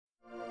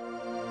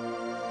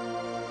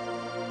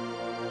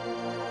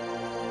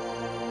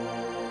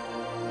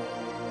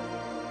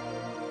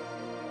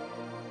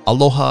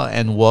Aloha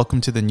and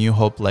welcome to the New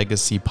Hope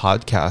Legacy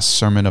Podcast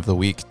Sermon of the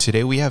Week.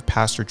 Today we have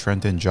Pastor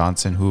Trenton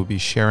Johnson who will be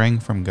sharing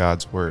from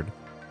God's Word.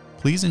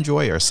 Please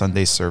enjoy our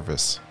Sunday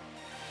service.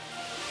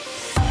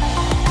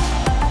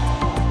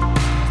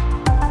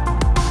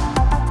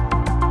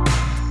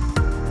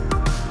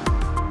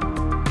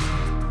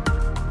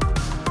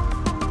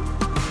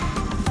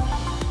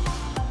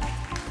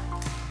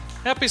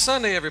 Happy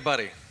Sunday,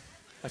 everybody.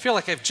 I feel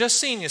like I've just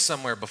seen you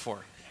somewhere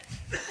before.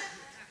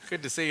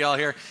 Good to see you all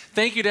here.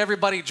 Thank you to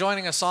everybody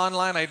joining us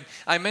online.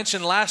 I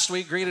mentioned last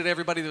week, greeted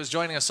everybody that was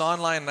joining us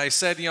online, and I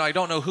said, I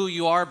don't know who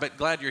you are, but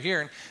glad you're here.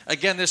 And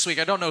again this week,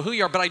 I don't know who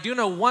you are, but I do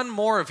know one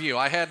more of you.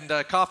 I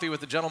had coffee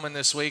with a gentleman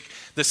this week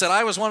that said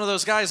I was one of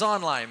those guys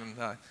online,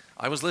 and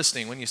I was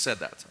listening when you said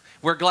that. So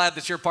we're glad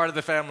that you're part of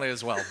the family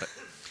as well. But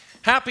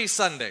happy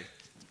Sunday.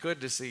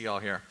 Good to see you all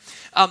here.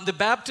 The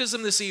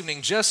baptism this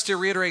evening, just to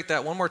reiterate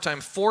that one more time,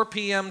 4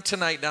 p.m.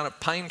 tonight down at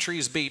Pine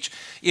Trees Beach.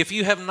 If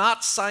you have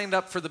not signed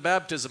up for the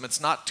baptism,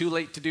 it's not too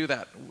late to do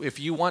that.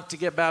 If you want to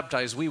get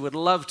baptized, we would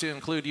love to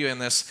include you in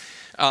this.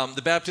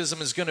 The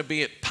baptism is going to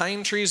be at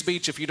Pine Trees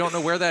Beach. If you don't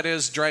know where that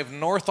is, drive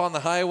north on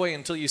the highway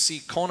until you see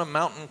Kona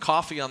Mountain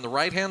Coffee on the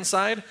right-hand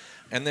side,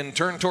 and then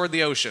turn toward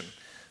the ocean.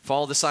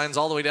 Follow the signs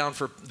all the way down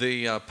for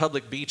the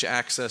public beach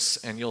access,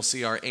 and you'll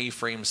see our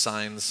A-frame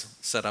signs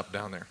set up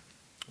down there.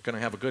 We're going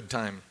to have a good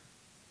time.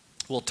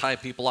 We'll tie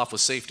people off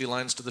with safety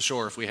lines to the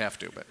shore if we have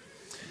to, but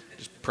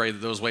just pray that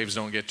those waves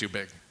don't get too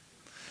big.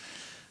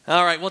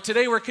 All right, well,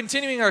 today we're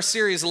continuing our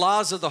series,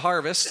 Laws of the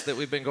Harvest, that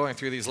we've been going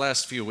through these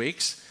last few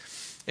weeks.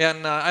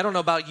 And I don't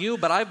know about you,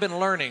 but I've been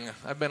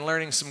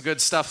learning some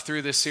good stuff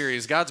through this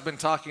series. God's been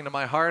talking to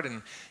my heart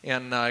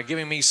and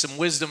giving me some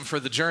wisdom for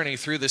the journey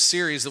through this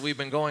series that we've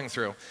been going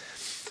through.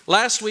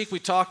 Last week we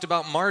talked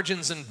about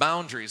margins and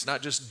boundaries,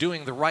 not just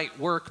doing the right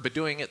work, but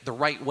doing it the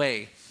right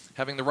way.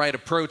 Having the right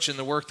approach in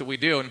the work that we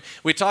do. And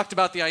we talked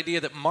about the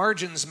idea that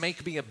margins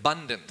make me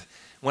abundant.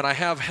 When I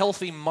have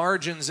healthy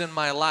margins in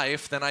my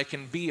life, then I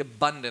can be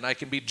abundant. I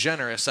can be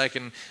generous. I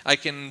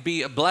can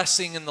be a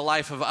blessing in the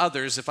life of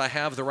others if I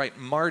have the right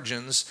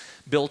margins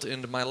built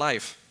into my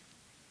life.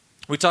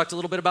 We talked a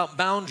little bit about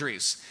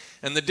boundaries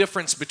and the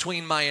difference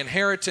between my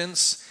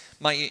inheritance,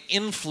 my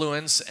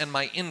influence, and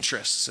my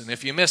interests. And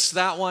if you missed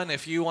that one,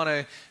 if you want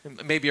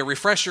to maybe a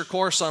refresher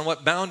course on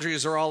what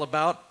boundaries are all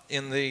about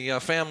in the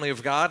family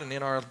of God and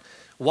in our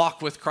walk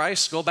with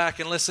Christ, go back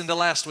and listen to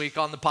last week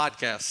on the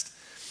podcast.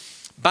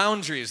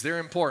 Boundaries, they're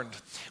important.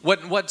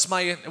 What's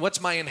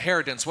my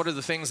inheritance? What are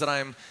the things that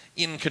I'm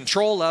in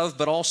control of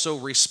but also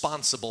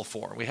responsible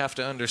for? We have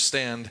to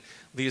understand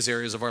these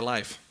areas of our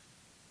life.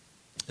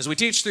 As we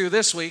teach through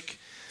this week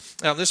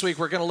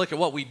we're going to look at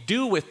what we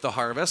do with the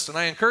harvest, and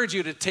I encourage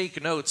you to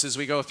take notes as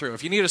we go through.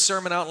 If you need a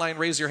sermon outline,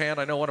 raise your hand.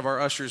 I know one of our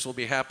ushers will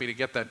be happy to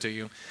get that to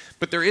you.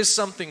 But there is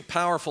something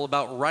powerful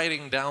about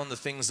writing down the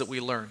things that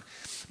we learn.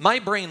 My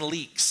brain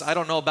leaks. I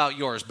don't know about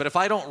yours, but if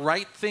I don't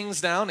write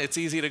things down, it's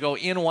easy to go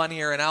in one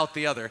ear and out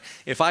the other.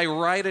 If I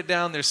write it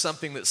down, there's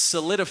something that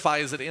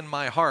solidifies it in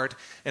my heart,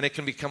 and it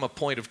can become a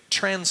point of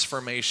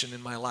transformation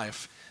in my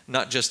life,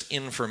 not just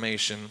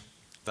information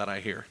that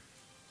I hear.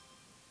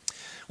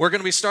 We're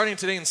going to be starting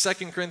today in 2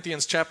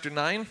 Corinthians chapter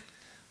 9,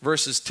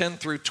 verses 10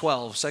 through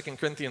 12. 2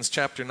 Corinthians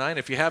chapter 9.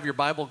 If you have your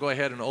Bible, go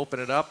ahead and open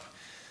it up.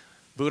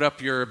 Boot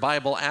up your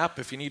Bible app.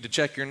 If you need to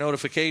check your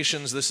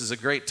notifications, this is a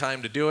great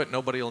time to do it.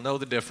 Nobody will know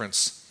the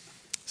difference.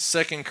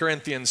 2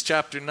 Corinthians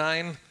chapter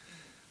 9,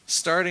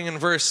 starting in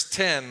verse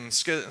 10,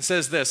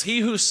 says this: He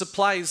who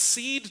supplies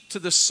seed to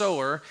the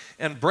sower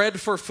and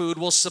bread for food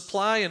will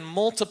supply and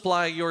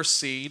multiply your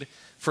seed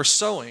for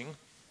sowing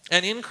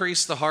and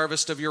increase the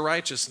harvest of your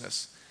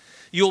righteousness.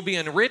 You will be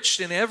enriched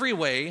in every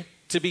way,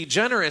 to be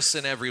generous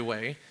in every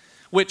way,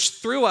 which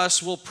through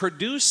us will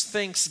produce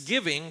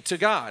thanksgiving to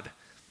God.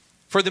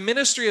 For the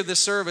ministry of this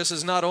service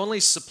is not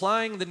only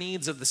supplying the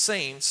needs of the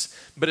saints,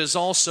 but is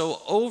also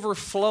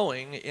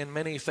overflowing in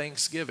many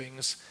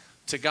thanksgivings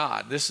to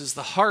God. This is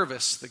the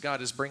harvest that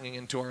God is bringing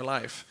into our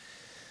life.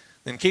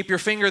 Then keep your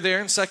finger there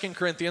in 2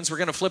 Corinthians. We're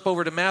going to flip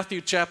over to Matthew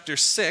chapter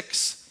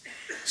 6,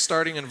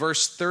 starting in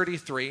verse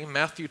 33.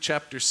 Matthew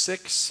chapter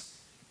 6.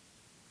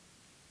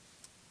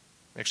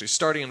 Actually,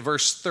 starting in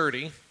verse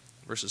 30,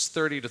 verses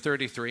 30 to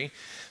 33.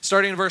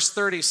 Starting in verse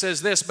 30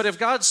 says this: But if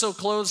God so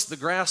clothes the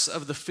grass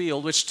of the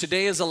field, which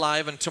today is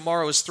alive and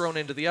tomorrow is thrown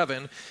into the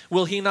oven,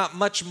 will he not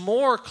much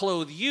more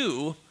clothe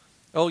you,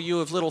 O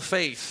you of little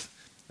faith?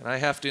 And I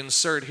have to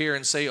insert here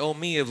and say, O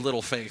me of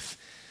little faith.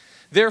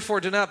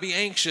 Therefore do not be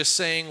anxious,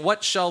 saying,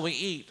 What shall we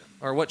eat?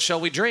 Or what shall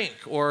we drink?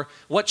 Or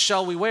what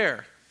shall we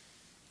wear?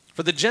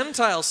 For the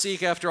Gentiles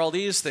seek after all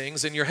these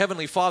things, and your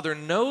heavenly Father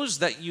knows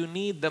that you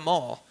need them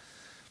all.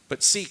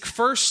 But seek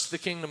first the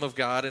kingdom of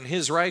God and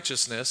his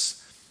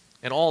righteousness,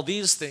 and all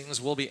these things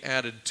will be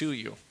added to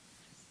you.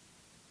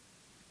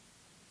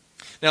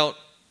 Now,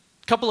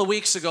 a couple of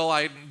weeks ago,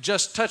 I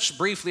just touched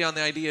briefly on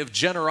the idea of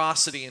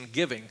generosity and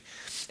giving.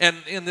 And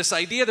in this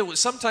idea that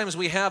sometimes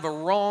we have a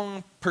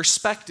wrong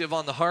perspective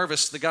on the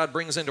harvest that God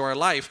brings into our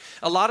life.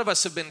 A lot of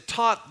us have been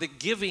taught that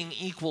giving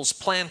equals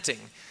planting.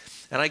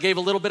 And I gave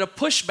a little bit of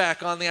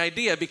pushback on the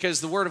idea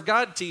because the Word of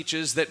God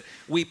teaches that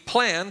we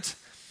plant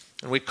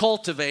and we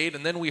cultivate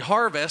and then we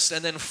harvest,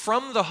 and then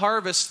from the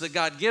harvest that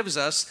God gives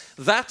us,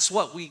 that's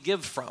what we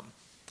give from,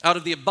 out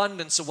of the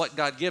abundance of what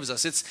God gives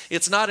us.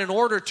 It's not in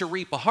order to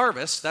reap a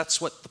harvest. That's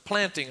what the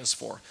planting is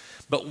for.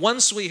 But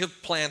once we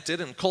have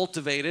planted and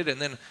cultivated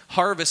and then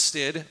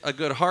harvested a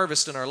good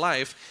harvest in our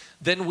life,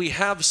 then we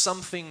have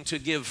something to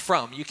give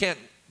from. You can't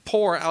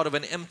pour out of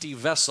an empty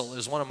vessel,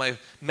 as one of my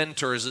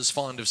mentors is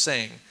fond of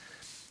saying.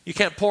 You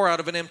can't pour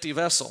out of an empty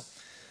vessel.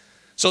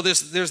 So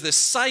there's this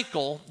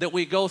cycle that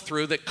we go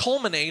through that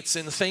culminates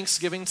in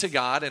thanksgiving to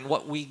God and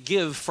what we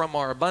give from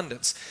our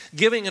abundance.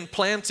 Giving and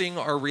planting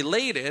are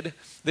related.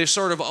 They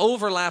sort of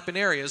overlap in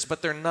areas,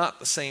 but they're not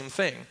the same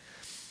thing.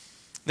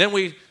 Then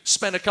we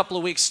spent a couple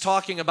of weeks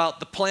talking about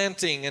the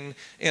planting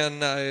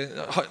and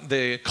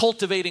the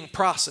cultivating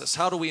process.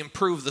 How do we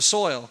improve the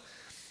soil?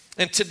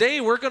 And today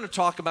we're going to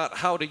talk about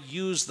how to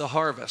use the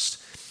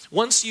harvest.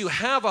 Once you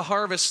have a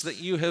harvest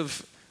that you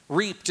have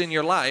reaped in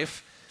your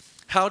life,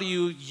 how do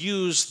you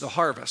use the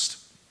harvest?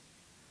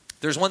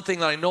 There's one thing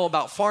that I know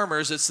about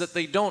farmers. It's that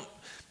they don't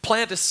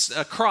plant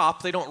a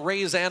crop, they don't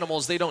raise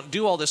animals, they don't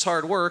do all this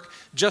hard work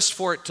just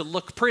for it to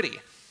look pretty.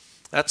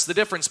 That's the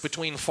difference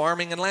between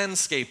farming and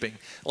landscaping.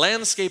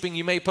 Landscaping,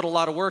 you may put a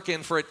lot of work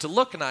in for it to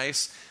look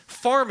nice.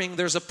 Farming,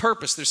 there's a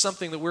purpose. There's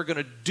something that we're going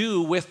to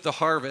do with the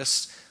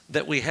harvest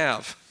that we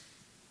have.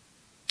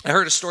 I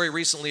heard a story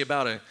recently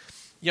about a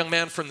young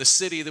man from the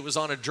city that was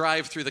on a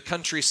drive through the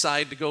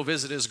countryside to go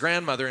visit his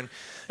grandmother. And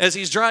as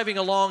he's driving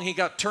along, he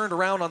got turned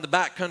around on the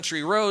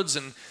backcountry roads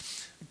and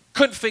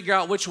couldn't figure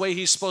out which way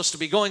he's supposed to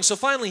be going. So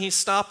finally he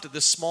stopped at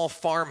this small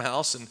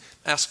farmhouse and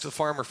asked the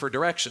farmer for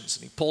directions.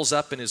 And he pulls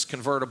up in his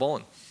convertible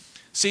and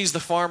sees the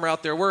farmer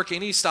out there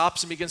working. He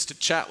stops and begins to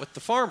chat with the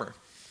farmer.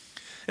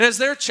 And as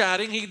they're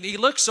chatting, he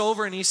looks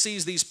over and he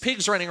sees these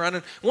pigs running around.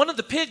 And one of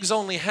the pigs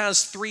only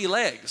has 3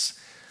 legs.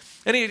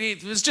 And he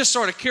was just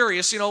sort of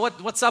curious,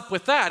 what's up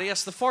with that? He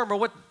asked the farmer,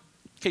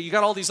 okay, you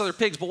got all these other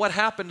pigs, but what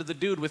happened to the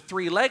dude with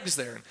 3 legs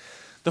there? And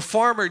the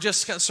farmer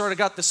just sort of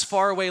got this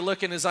faraway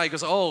look in his eye. He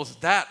goes, oh,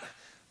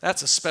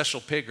 that's a special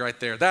pig right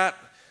there.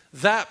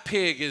 That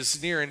pig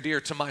is near and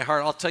dear to my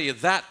heart. I'll tell you,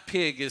 that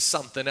pig is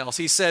something else.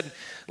 He said,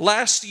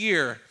 last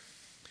year,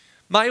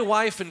 my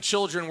wife and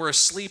children were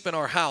asleep in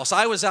our house.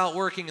 I was out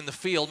working in the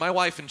field. My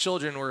wife and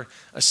children were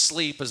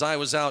asleep as I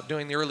was out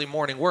doing the early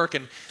morning work.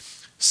 And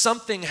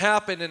something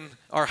happened and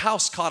our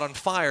house caught on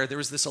fire. There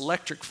was this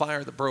electric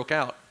fire that broke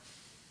out.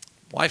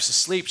 Wife's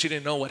asleep. She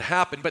didn't know what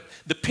happened. But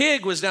the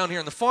pig was down here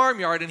in the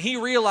farmyard, and he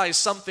realized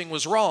something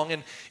was wrong.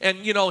 And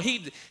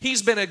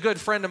he's been a good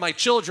friend of my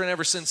children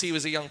ever since he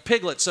was a young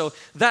piglet. So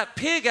that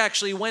pig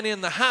actually went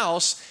in the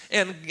house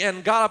and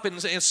got up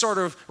and sort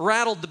of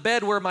rattled the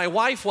bed where my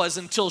wife was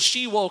until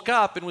she woke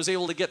up and was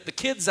able to get the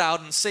kids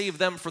out and save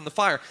them from the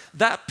fire.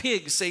 That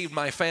pig saved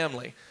my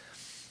family.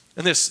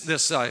 And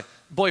this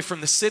boy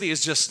from the city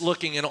is just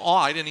looking in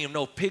awe. I didn't even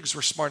know pigs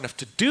were smart enough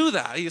to do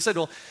that. He said,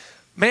 well,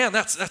 man,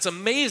 that's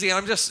amazing.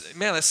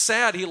 That's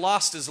sad he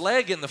lost his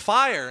leg in the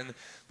fire. And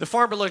the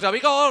farmer looked up. He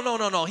goes,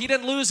 oh, no. He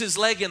didn't lose his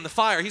leg in the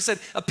fire. He said,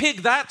 a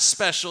pig that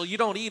special, you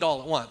don't eat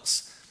all at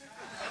once.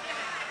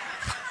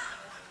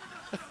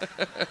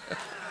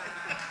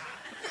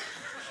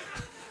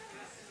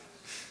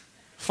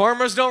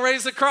 Farmers don't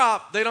raise a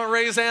crop. They don't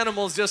raise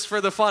animals just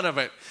for the fun of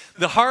it.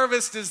 The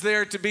harvest is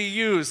there to be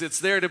used. It's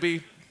there to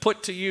be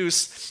put to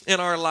use in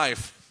our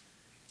life.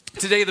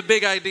 Today, the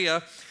big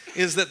idea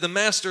is that the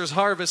master's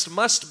harvest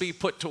must be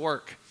put to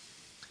work.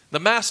 The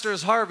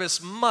master's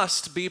harvest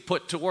must be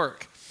put to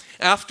work.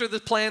 After the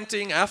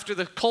planting, after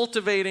the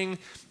cultivating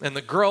and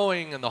the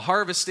growing and the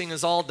harvesting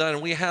is all done,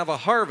 and we have a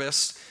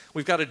harvest,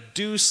 we've got to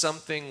do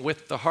something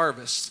with the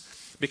harvest.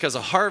 Because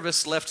a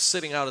harvest left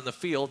sitting out in the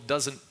field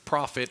doesn't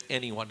profit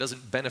anyone,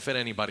 doesn't benefit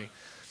anybody.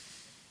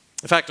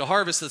 In fact, a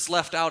harvest that's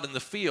left out in the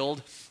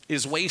field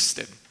is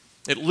wasted.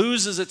 It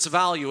loses its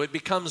value. It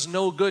becomes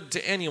no good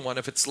to anyone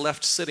if it's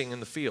left sitting in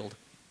the field.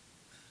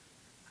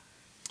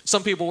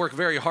 Some people work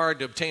very hard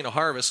to obtain a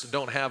harvest and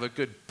don't have a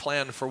good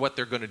plan for what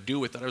they're going to do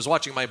with it. I was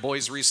watching my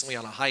boys recently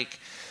on a hike.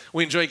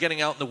 We enjoy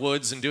getting out in the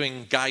woods and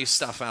doing guy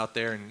stuff out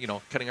there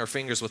and, cutting our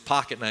fingers with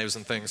pocket knives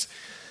and things.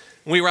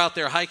 We were out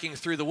there hiking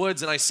through the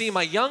woods, and I see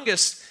my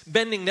youngest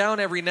bending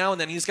down every now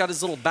and then. He's got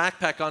his little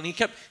backpack on. He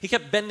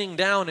kept bending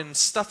down and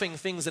stuffing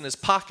things in his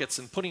pockets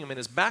and putting them in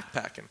his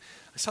backpack. And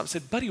I stopped and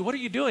said, buddy, what are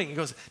you doing? He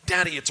goes,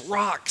 Daddy, it's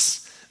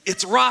rocks.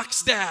 It's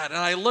rocks, Dad. And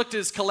I looked at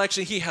his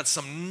collection. He had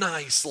some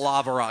nice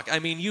lava rock. I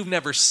mean, you've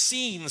never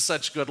seen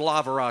such good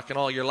lava rock in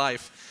all your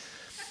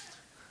life.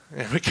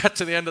 And we got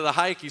to the end of the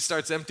hike. He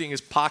starts emptying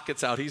his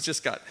pockets out. He's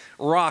just got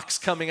rocks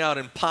coming out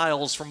in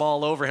piles from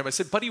all over him. I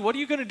said, buddy, what are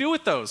you going to do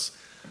with those?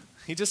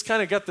 He just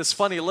kind of got this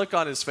funny look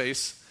on his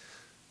face.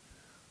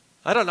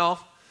 I don't know.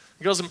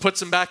 He goes and puts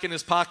them back in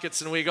his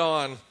pockets, and we go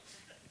on.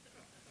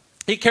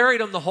 He carried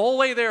them the whole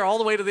way there, all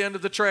the way to the end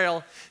of the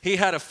trail. He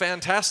had a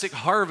fantastic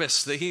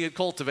harvest that he had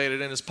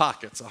cultivated in his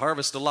pockets, a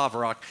harvest of lava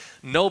rock.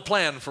 No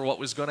plan for what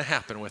was going to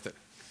happen with it.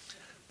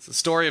 It's the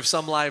story of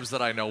some lives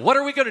that I know. What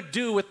are we going to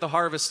do with the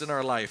harvest in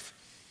our life?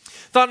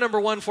 Thought number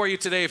one for you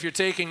today, if you're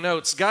taking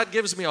notes, God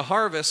gives me a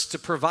harvest to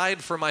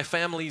provide for my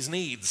family's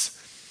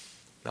needs.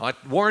 Now, I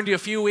warned you a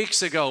few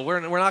weeks ago, we're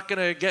not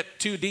going to get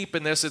too deep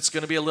in this. It's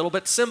going to be a little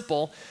bit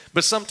simple,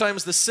 but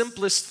sometimes the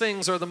simplest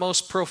things are the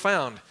most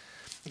profound.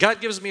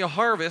 God gives me a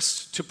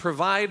harvest to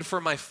provide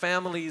for my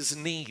family's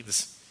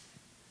needs.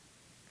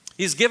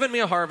 He's given me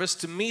a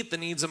harvest to meet the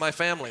needs of my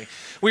family.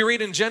 We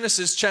read in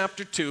Genesis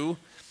chapter 2,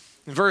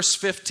 verse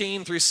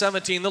 15 through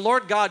 17, the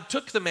Lord God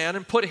took the man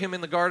and put him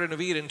in the Garden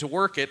of Eden to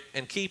work it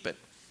and keep it.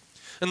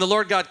 And the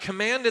Lord God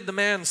commanded the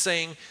man,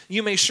 saying,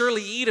 you may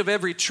surely eat of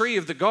every tree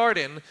of the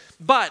garden,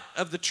 but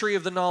of the tree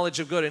of the knowledge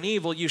of good and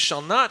evil you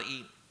shall not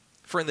eat,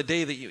 for in the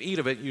day that you eat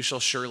of it you shall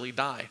surely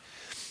die.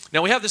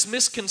 Now we have this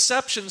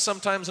misconception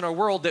sometimes in our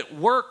world that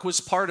work was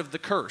part of the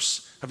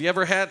curse. Have you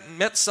ever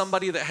met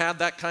somebody that had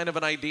that kind of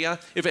an idea?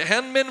 If it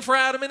hadn't been for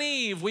Adam and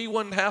Eve, we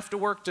wouldn't have to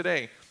work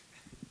today.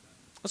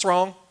 That's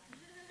wrong.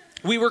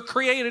 We were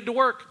created to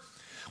work.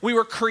 We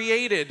were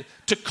created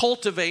to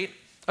cultivate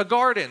a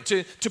garden,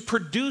 to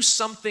produce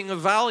something of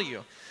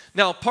value.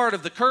 Now, part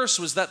of the curse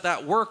was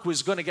that work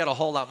was going to get a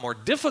whole lot more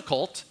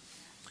difficult,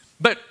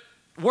 but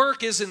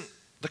work isn't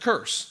the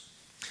curse.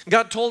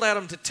 God told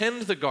Adam to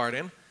tend the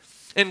garden,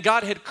 and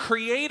God had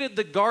created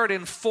the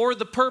garden for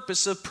the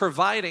purpose of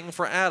providing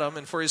for Adam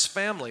and for his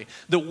family.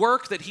 The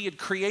work that he had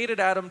created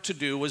Adam to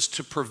do was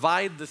to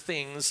provide the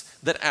things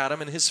that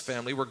Adam and his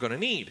family were going to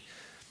need.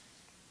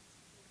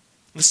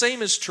 The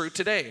same is true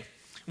today.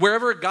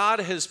 Wherever God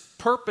has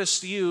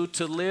purposed you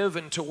to live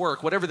and to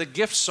work, whatever the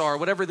gifts are,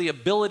 whatever the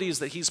abilities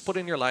that he's put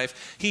in your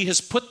life, he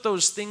has put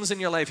those things in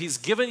your life. He's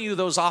given you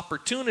those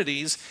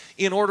opportunities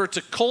in order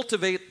to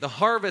cultivate the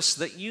harvest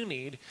that you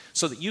need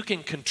so that you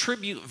can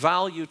contribute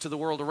value to the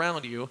world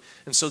around you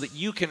and so that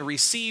you can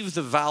receive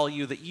the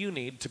value that you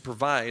need to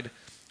provide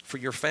for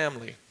your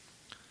family.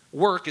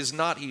 Work is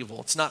not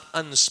evil. It's not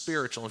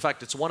unspiritual. In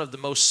fact, it's one of the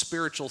most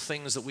spiritual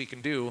things that we can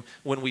do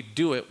when we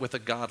do it with a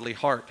godly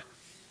heart.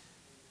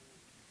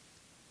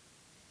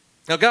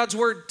 Now, God's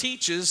word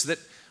teaches that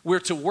we're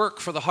to work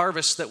for the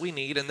harvest that we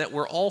need and that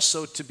we're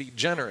also to be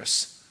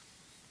generous.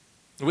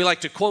 We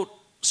like to quote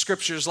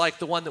scriptures like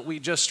the one that we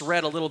just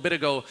read a little bit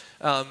ago,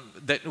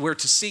 that we're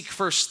to seek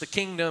first the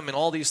kingdom and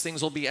all these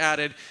things will be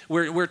added.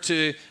 We're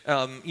to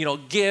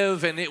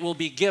give and it will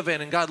be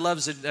given, and God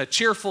loves a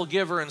cheerful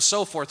giver and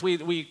so forth.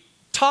 We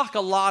talk a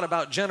lot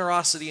about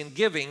generosity and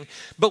giving,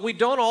 but we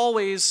don't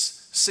always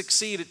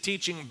succeed at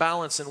teaching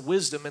balance and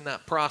wisdom in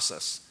that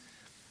process.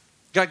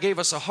 God gave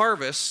us a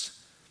harvest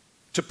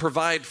to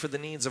provide for the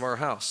needs of our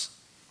house.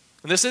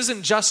 And this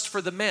isn't just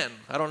for the men.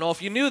 I don't know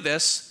if you knew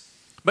this,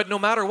 but no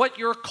matter what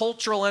your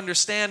cultural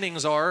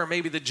understandings are, or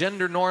maybe the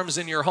gender norms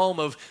in your home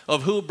of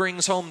who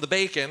brings home the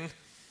bacon,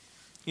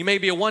 you may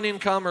be a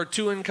one-income or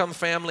two-income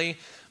family.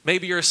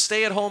 Maybe you're a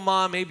stay-at-home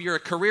mom. Maybe you're a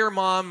career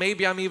mom.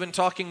 Maybe I'm even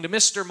talking to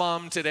Mr.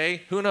 Mom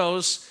today. Who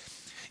knows?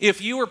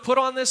 If you were put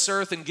on this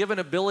earth and given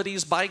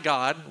abilities by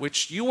God,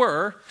 which you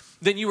were,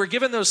 then you were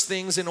given those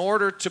things in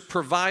order to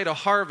provide a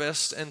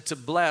harvest and to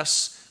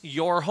bless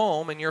your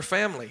home and your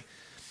family.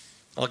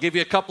 I'll give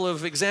you a couple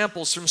of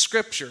examples from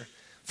Scripture.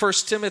 1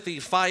 Timothy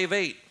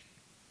 5:8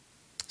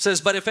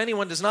 says, but if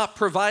anyone does not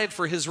provide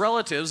for his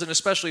relatives, and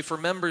especially for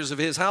members of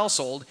his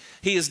household,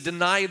 he is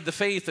denied the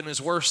faith and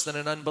is worse than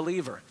an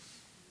unbeliever.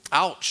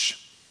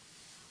 Ouch.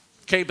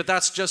 Okay, but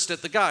that's just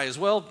at the guys.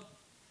 Well,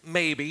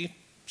 maybe,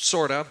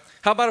 sort of.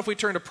 How about if we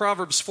turn to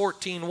Proverbs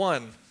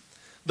 14:1?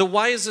 The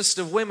wisest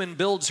of women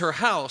builds her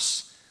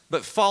house,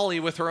 but folly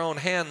with her own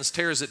hands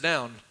tears it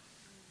down.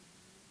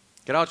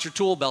 Get out your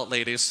tool belt,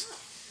 ladies.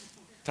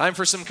 Time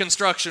for some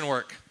construction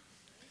work.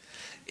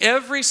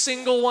 Every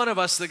single one of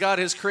us that God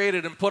has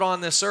created and put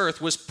on this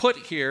earth was put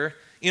here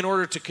in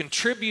order to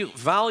contribute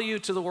value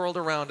to the world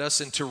around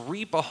us and to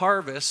reap a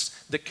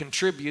harvest that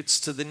contributes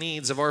to the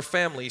needs of our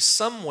family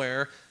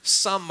somewhere,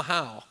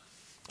 somehow.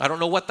 I don't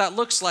know what that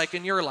looks like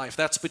in your life.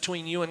 That's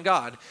between you and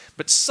God.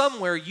 But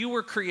somewhere you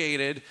were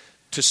created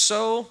to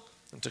sow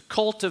and to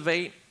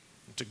cultivate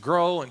and to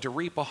grow and to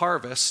reap a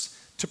harvest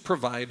to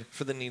provide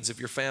for the needs of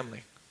your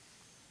family.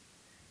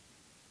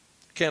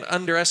 Can't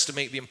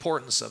underestimate the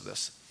importance of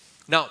this.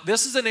 Now,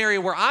 this is an area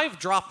where I've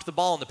dropped the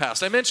ball in the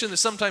past. I mentioned that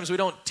sometimes we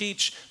don't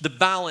teach the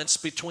balance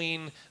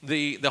between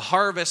the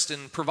harvest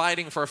and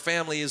providing for our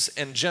families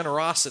and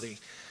generosity.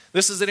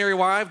 This is an area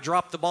where I've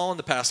dropped the ball in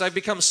the past. I've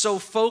become so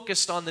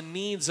focused on the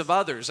needs of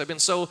others. I've been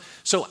so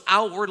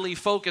outwardly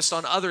focused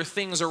on other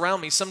things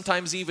around me,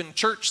 sometimes even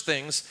church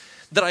things,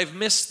 that I've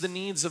missed the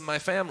needs of my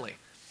family.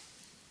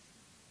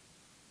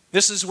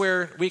 This is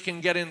where we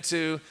can get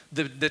into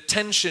the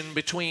tension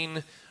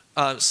between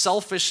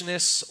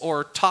selfishness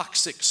or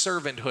toxic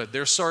servanthood.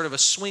 There's sort of a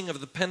swing of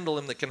the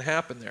pendulum that can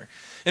happen there.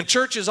 And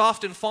church is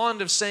often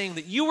fond of saying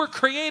that you were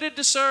created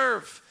to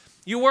serve.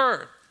 You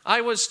were.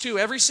 I was too.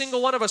 Every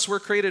single one of us were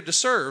created to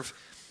serve.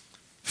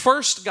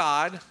 First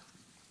God,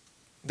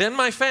 then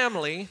my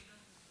family,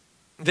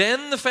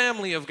 then the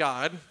family of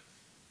God,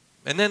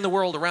 and then the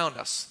world around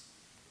us.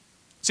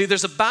 See,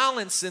 there's a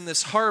balance in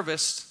this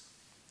harvest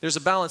There's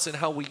a balance in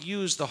how we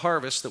use the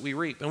harvest that we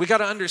reap. And we got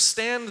to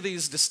understand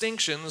these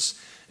distinctions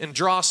and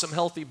draw some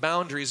healthy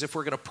boundaries if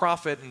we're going to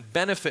profit and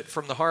benefit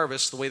from the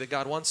harvest the way that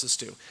God wants us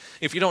to.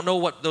 If you don't know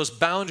what those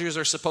boundaries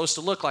are supposed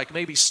to look like,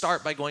 maybe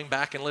start by going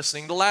back and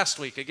listening to last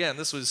week. Again,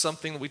 this was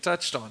something that we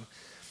touched on.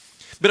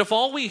 But if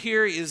all we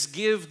hear is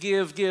give,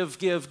 give, give,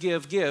 give,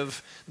 give,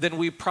 give, then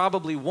we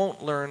probably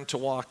won't learn to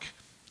walk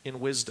in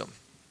wisdom.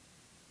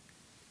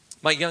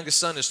 My youngest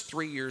son is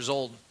 3 years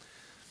old.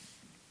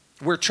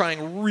 We're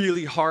trying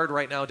really hard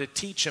right now to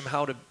teach him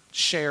how to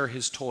share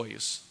his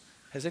toys.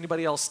 Has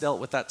anybody else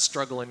dealt with that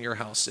struggle in your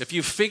house? If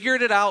you've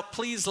figured it out,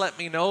 please let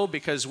me know,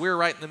 because we're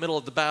right in the middle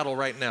of the battle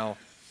right now.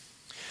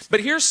 But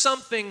here's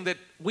something that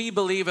we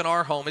believe in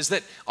our home, is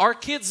that our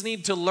kids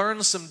need to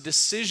learn some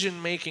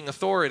decision-making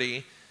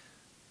authority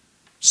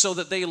so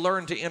that they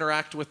learn to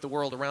interact with the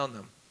world around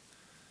them.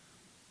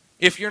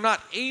 If you're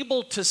not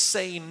able to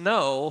say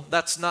no,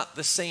 that's not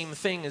the same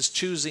thing as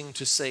choosing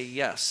to say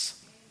yes.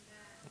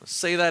 I'll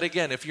say that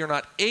again. If you're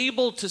not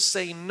able to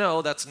say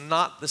no, that's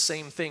not the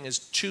same thing as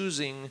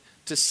choosing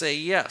to say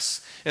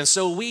yes. And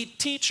so we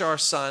teach our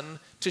son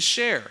to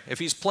share. If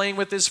he's playing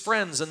with his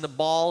friends and the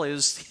ball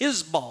is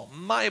his ball,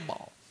 my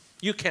ball,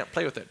 you can't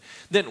play with it,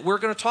 then we're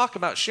going to talk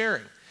about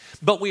sharing.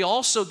 But we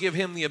also give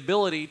him the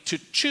ability to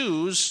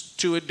choose,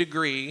 to a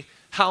degree,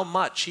 how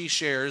much he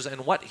shares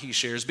and what he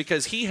shares,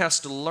 because he has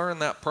to learn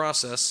that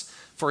process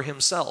for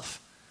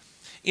himself.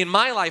 In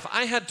my life,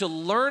 I had to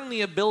learn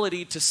the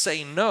ability to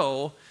say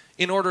no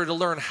in order to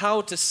learn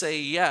how to say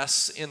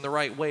yes in the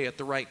right way at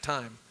the right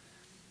time.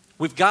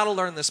 We've got to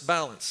learn this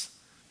balance.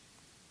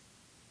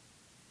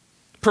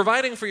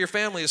 Providing for your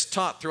family is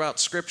taught throughout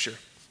Scripture.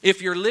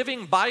 If you're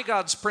living by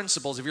God's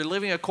principles, if you're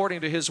living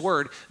according to His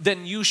Word,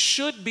 then you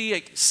should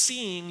be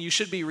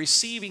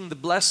receiving the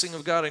blessing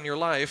of God in your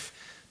life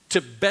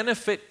to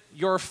benefit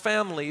your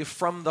family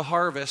from the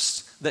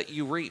harvest that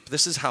you reap.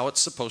 This is how it's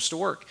supposed to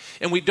work.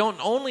 And we don't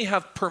only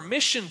have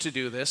permission to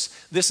do this,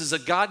 this is a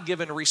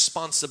God-given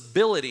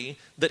responsibility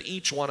that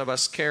each one of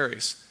us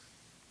carries.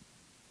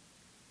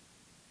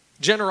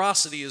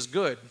 Generosity is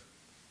good,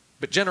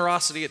 but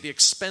generosity at the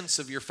expense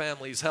of your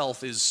family's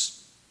health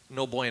is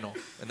no bueno.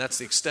 And that's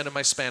the extent of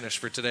my Spanish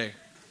for today.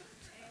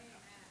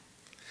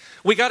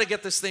 We got to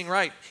get this thing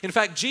right. In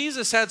fact,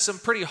 Jesus had some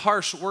pretty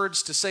harsh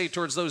words to say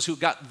towards those who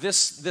got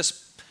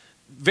this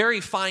very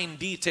fine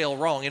detail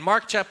wrong. In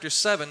Mark chapter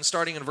 7,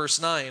 starting in verse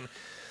 9,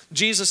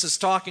 Jesus is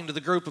talking to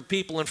the group of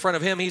people in front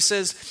of him. He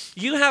says,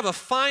 "You have a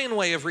fine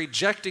way of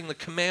rejecting the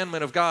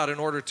commandment of God in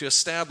order to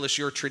establish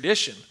your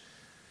tradition.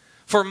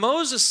 For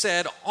Moses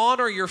said,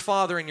 'Honor your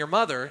father and your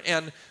mother,'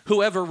 and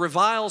whoever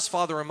reviles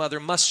father or mother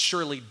must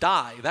surely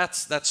die."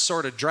 That's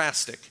sort of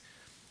drastic.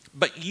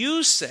 "But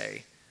you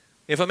say,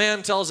 if a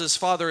man tells his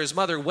father or his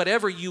mother,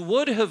 'Whatever you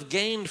would have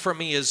gained from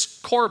me is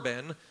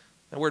korban,'"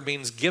 that word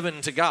means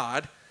given to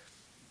God,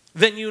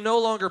 "then you no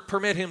longer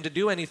permit him to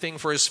do anything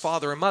for his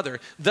father or mother,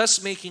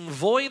 thus making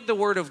void the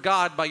word of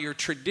God by your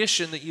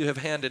tradition that you have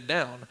handed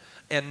down.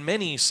 And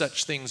many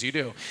such things you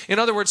do." In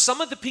other words,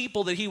 some of the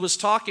people that he was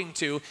talking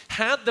to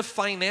had the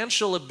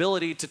financial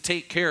ability to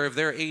take care of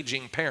their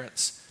aging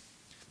parents.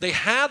 They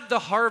had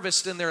the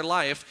harvest in their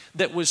life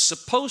that was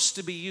supposed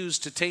to be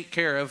used to take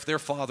care of their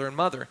father and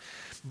mother.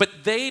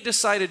 But they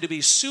decided to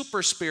be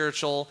super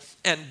spiritual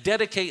and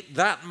dedicate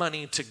that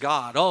money to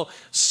God. "Oh,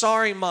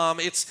 sorry, Mom,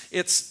 it's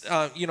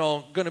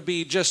going to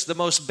be just the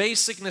most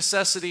basic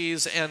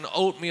necessities and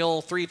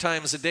oatmeal 3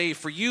 times a day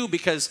for you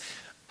because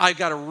I've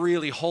got a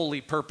really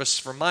holy purpose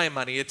for my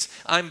money.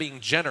 I'm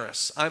being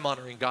generous. I'm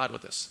honoring God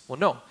with this." Well,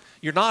 no,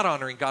 you're not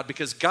honoring God,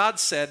 because God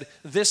said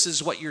this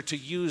is what you're to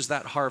use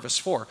that harvest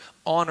for.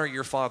 Honor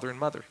your father and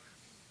mother.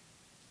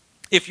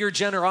 If your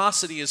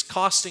generosity is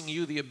costing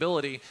you the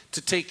ability to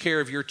take care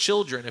of your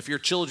children, if your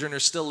children are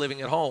still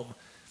living at home,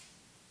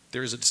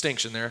 there's a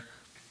distinction there,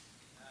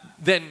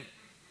 then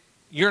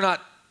you're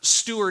not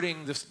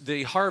stewarding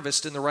the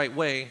harvest in the right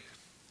way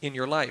in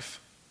your life.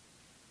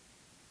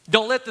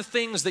 Don't let the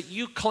things that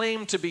you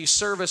claim to be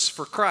service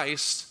for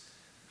Christ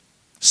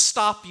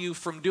stop you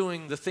from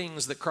doing the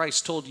things that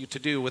Christ told you to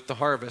do with the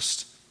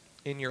harvest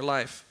in your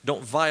life.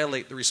 Don't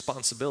violate the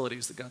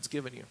responsibilities that God's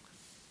given you.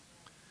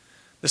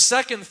 The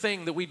second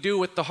thing that we do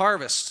with the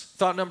harvest,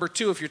 thought number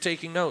 2 if you're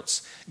taking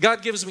notes,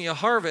 God gives me a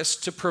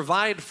harvest to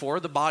provide for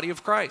the body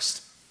of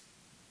Christ.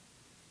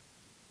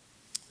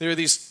 There are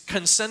these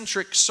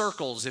concentric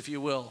circles, if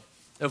you will,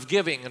 of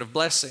giving and of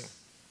blessing.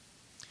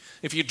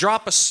 If you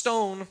drop a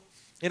stone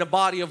in a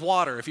body of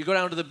water, if you go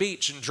down to the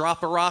beach and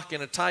drop a rock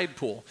in a tide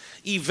pool,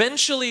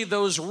 eventually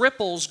those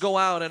ripples go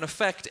out and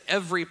affect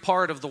every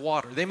part of the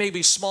water. They may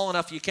be small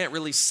enough you can't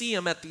really see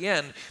them at the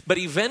end, but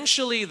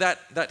eventually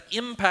that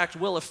impact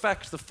will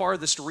affect the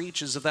farthest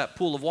reaches of that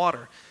pool of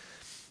water.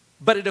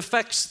 But it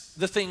affects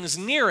the things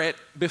near it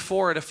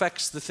before it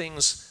affects the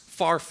things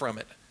far from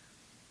it.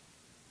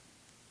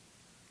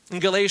 In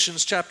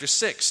Galatians chapter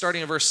 6,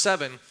 starting in verse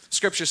 7,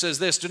 Scripture says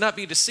this, "Do not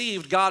be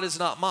deceived, God is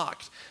not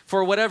mocked.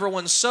 For whatever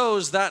one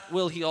sows, that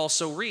will he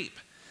also reap.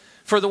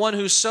 For the one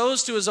who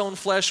sows to his own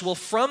flesh will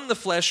from the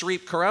flesh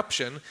reap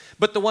corruption,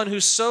 but the one who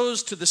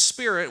sows to the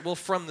Spirit will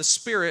from the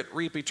Spirit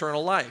reap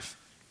eternal life.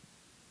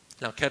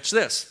 Now catch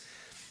this.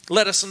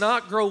 Let us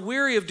not grow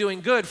weary of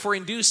doing good, for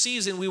in due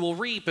season we will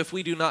reap if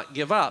we do not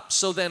give up.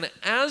 So then,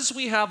 as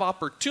we have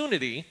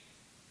opportunity,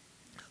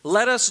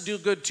 let us do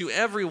good to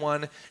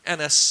everyone,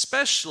 and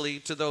especially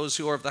to those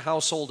who are of the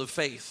household of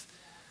faith.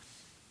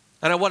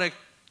 And I want to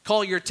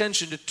call your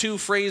attention to two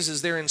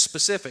phrases there in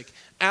specific.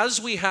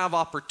 As we have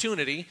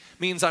opportunity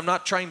means I'm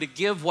not trying to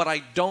give what I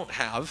don't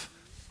have.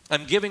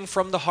 I'm giving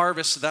from the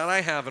harvest that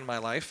I have in my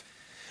life.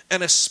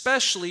 And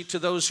especially to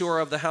those who are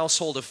of the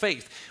household of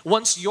faith.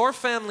 Once your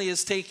family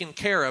is taken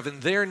care of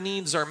and their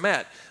needs are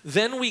met,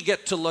 then we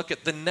get to look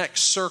at the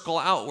next circle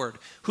outward.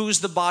 Who's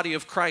the body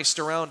of Christ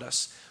around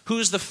us?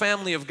 Who's the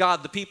family of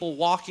God, the people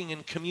walking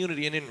in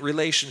community and in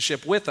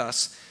relationship with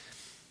us?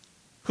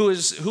 Who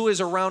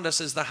is around us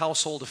as the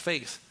household of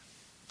faith?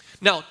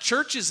 Now,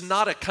 church is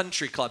not a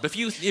country club.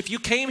 If you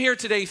came here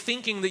today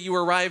thinking that you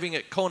were arriving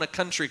at Kona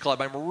Country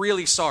Club, I'm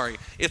really sorry.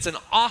 It's an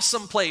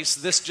awesome place.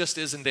 This just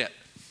isn't it.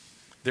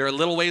 They're a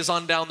little ways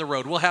on down the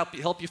road. We'll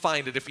help you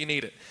find it if you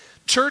need it.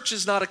 Church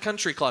is not a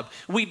country club.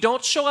 We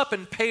don't show up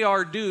and pay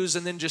our dues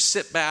and then just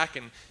sit back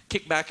and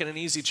kick back in an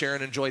easy chair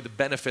and enjoy the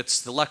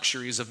benefits, the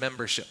luxuries of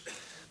membership.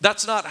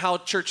 That's not how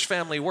church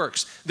family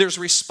works. There's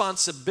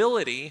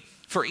responsibility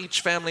for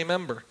each family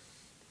member,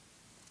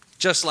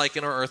 just like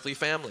in our earthly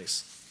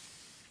families.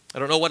 I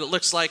don't know what it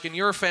looks like in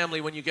your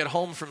family when you get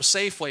home from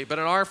Safeway, but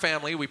in our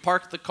family, we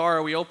park the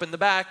car, we open the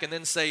back, and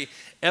then say,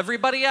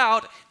 everybody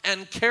out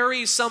and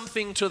carry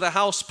something to the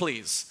house,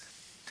 please.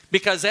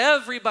 Because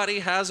everybody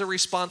has a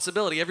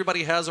responsibility.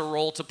 Everybody has a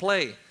role to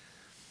play.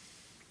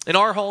 In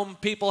our home,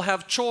 people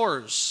have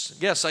chores.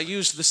 Yes, I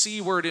used the C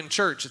word in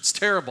church. It's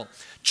terrible.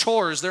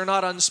 Chores, they're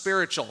not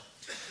unspiritual.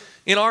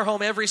 In our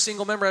home, every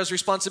single member has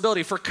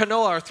responsibility. For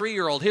Kanoa, our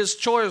 3-year-old, his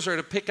chores are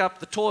to pick up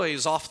the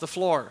toys off the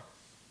floor.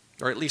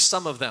 Or at least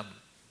some of them.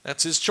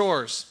 That's his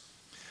chores.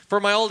 For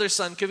my older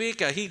son,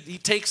 Kavika, he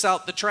takes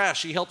out the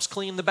trash. He helps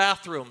clean the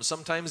bathroom,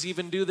 sometimes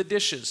even do the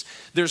dishes.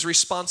 There's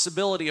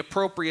responsibility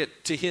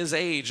appropriate to his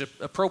age,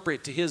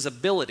 appropriate to his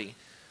ability.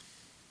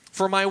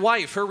 For my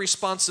wife, her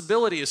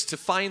responsibility is to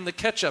find the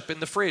ketchup in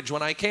the fridge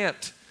when I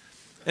can't.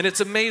 And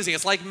it's amazing.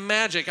 It's like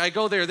magic. I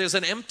go there. There's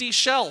an empty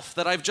shelf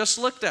that I've just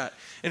looked at.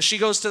 And she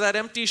goes to that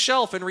empty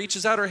shelf and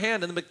reaches out her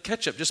hand, and the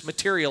ketchup just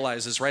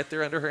materializes right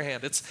there under her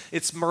hand.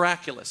 It's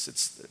miraculous.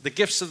 It's the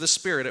gifts of the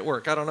Spirit at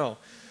work. I don't know.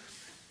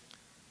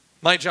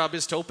 My job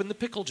is to open the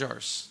pickle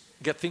jars,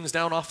 get things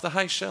down off the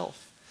high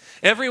shelf.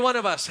 Every one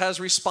of us has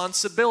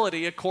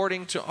responsibility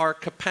according to our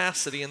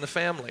capacity in the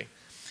family.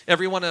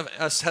 Every one of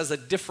us has a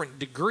different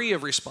degree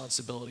of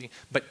responsibility,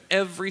 but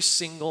every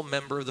single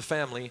member of the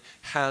family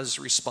has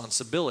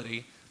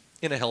responsibility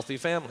in a healthy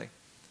family.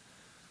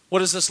 What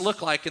does this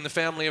look like in the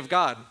family of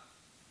God,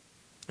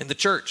 in the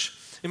church?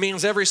 It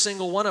means every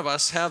single one of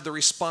us have the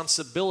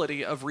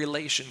responsibility of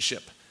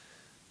relationship,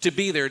 to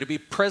be there, to be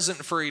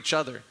present for each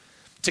other,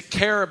 to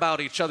care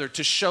about each other,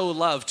 to show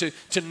love,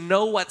 to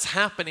know what's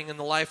happening in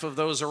the life of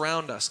those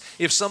around us.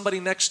 If somebody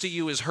next to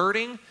you is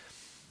hurting,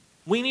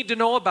 we need to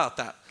know about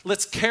that.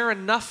 Let's care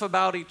enough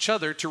about each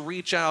other to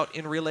reach out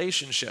in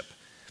relationship.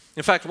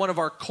 In fact, one of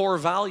our core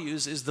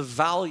values is the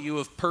value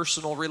of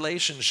personal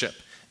relationship.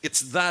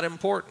 It's that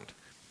important.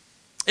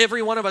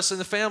 Every one of us in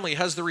the family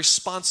has the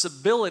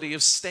responsibility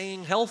of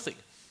staying healthy.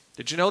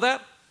 Did you know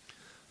that?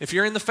 If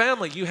you're in the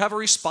family, you have a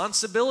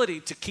responsibility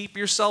to keep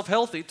yourself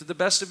healthy to the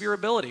best of your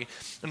ability.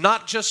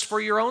 Not just for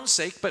your own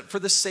sake, but for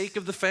the sake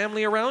of the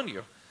family around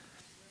you.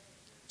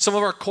 Some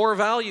of our core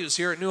values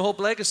here at New Hope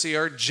Legacy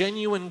are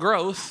genuine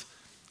growth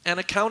and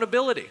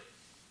accountability.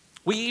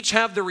 We each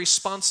have the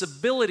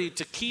responsibility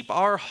to keep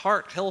our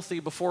heart healthy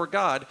before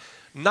God,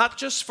 not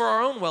just for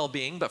our own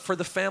well-being, but for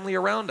the family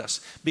around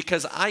us,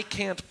 because I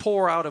can't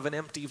pour out of an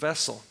empty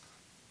vessel.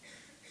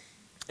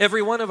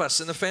 Every one of us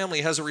in the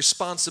family has a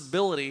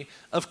responsibility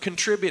of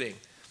contributing.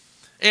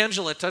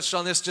 Angela touched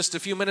on this just a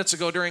few minutes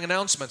ago during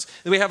announcements.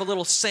 We have a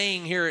little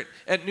saying here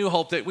at New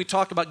Hope that we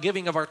talk about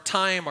giving of our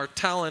time, our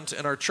talent,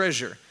 and our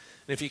treasure.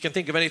 And if you can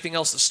think of anything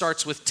else that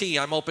starts with T,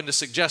 I'm open to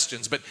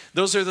suggestions. But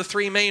those are the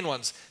three main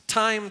ones: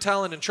 time,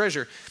 talent, and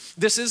treasure.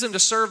 This isn't a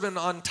sermon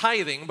on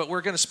tithing, but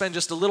we're going to spend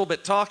just a little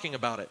bit talking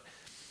about it.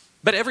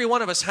 But every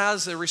one of us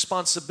has a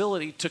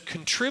responsibility to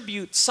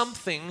contribute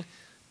something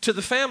to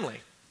the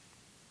family.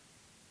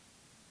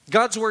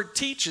 God's Word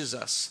teaches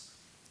us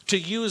to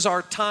use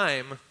our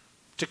time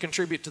to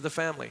contribute to the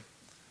family.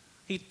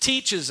 He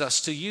teaches us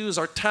to use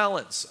our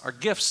talents, our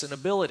gifts and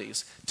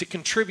abilities to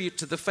contribute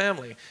to the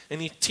family.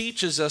 And He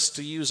teaches us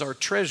to use our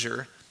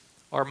treasure,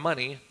 our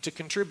money, to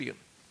contribute.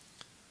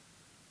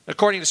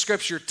 According to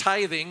Scripture,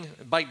 tithing,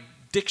 by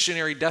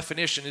dictionary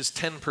definition, is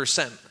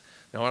 10%.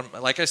 Now,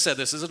 like I said,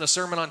 this isn't a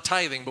sermon on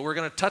tithing, but we're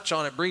going to touch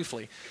on it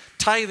briefly.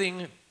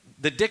 Tithing,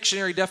 the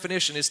dictionary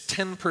definition, is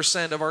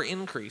 10% of our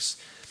increase.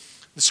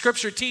 The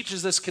Scripture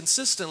teaches this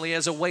consistently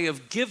as a way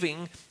of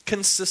giving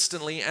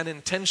consistently and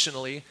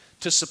intentionally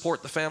to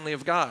support the family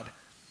of God.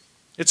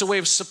 It's a way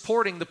of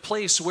supporting the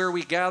place where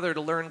we gather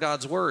to learn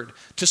God's word,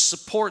 to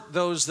support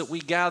those that we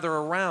gather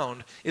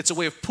around. It's a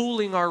way of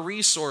pooling our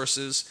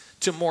resources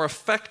to more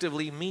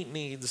effectively meet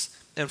needs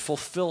and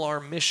fulfill our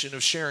mission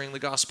of sharing the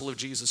gospel of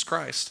Jesus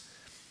Christ.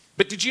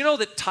 But did you know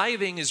that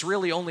tithing is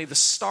really only the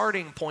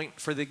starting point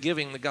for the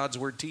giving that God's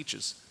word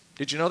teaches?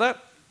 Did you know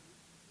that?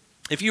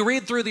 If you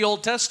read through the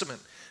Old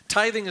Testament,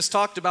 tithing is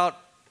talked about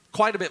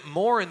quite a bit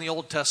more in the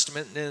Old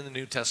Testament than in the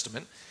New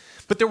Testament.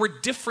 But there were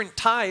different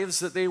tithes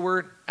that they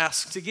were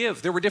asked to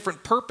give. There were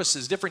different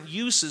purposes, different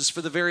uses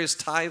for the various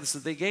tithes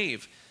that they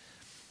gave.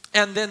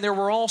 And then there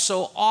were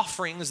also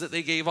offerings that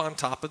they gave on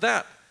top of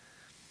that.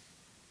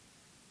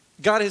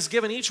 God has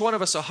given each one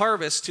of us a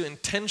harvest to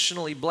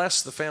intentionally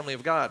bless the family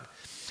of God.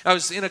 I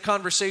was in a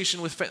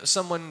conversation with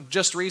someone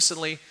just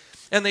recently,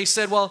 and they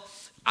said, well,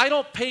 I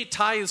don't pay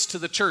tithes to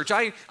the church.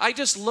 I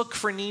just look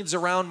for needs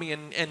around me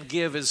and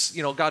give as,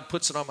 God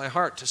puts it on my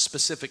heart to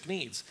specific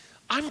needs.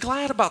 I'm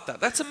glad about that.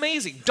 That's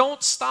amazing.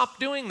 Don't stop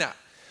doing that.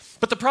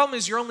 But the problem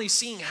is you're only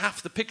seeing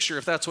half the picture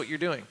if that's what you're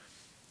doing.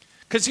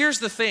 Because here's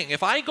the thing.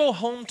 If I go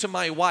home to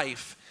my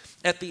wife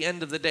at the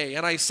end of the day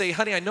and I say,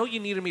 honey, I know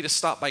you needed me to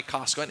stop by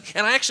Costco.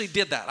 And I actually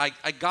did that.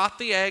 I got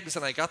the eggs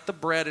and I got the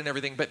bread and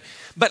everything.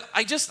 But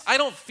I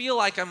don't feel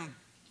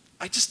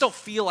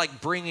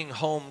like bringing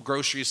home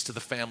groceries to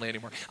the family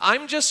anymore.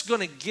 I'm just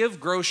going to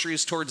give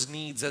groceries towards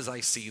needs as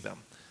I see them.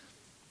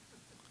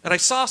 And I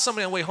saw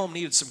somebody on the way home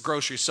needed some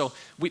groceries, so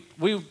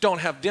we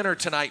don't have dinner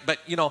tonight, but,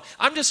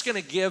 I'm just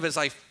going to give as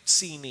I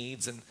see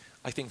needs, and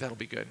I think that'll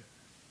be good.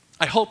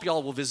 I hope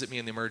y'all will visit me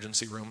in the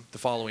emergency room the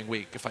following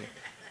week if I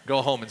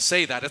go home and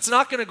say that. It's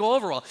not going to go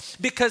over well,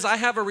 because I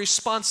have a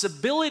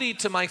responsibility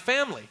to my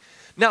family.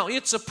 Now,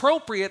 it's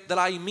appropriate that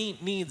I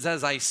meet needs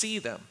as I see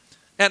them.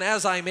 And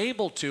as I'm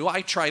able to,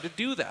 I try to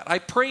do that. I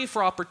pray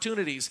for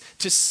opportunities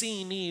to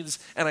see needs,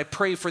 and I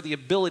pray for the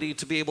ability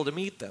to be able to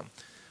meet them.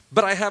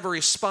 But I have a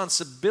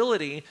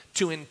responsibility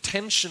to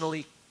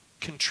intentionally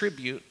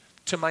contribute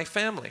to my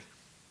family.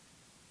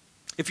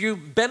 If you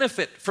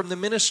benefit from the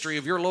ministry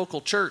of your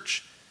local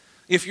church,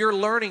 if you're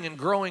learning and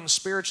growing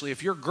spiritually,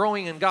 if you're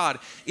growing in God,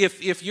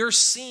 if you're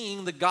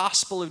seeing the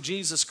gospel of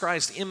Jesus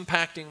Christ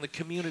impacting the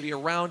community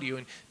around you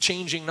and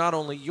changing not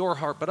only your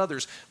heart but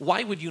others,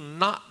 why would you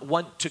not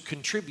want to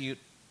contribute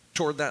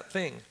toward that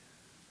thing?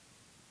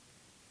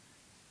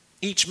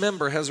 Each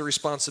member has a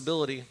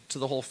responsibility to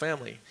the whole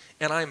family.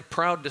 And I'm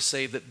proud to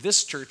say that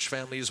this church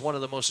family is one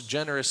of the most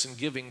generous and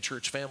giving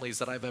church families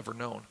that I've ever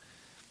known.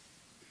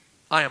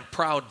 I am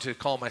proud to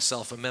call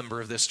myself a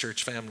member of this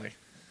church family.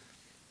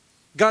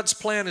 God's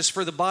plan is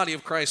for the body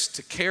of Christ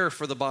to care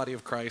for the body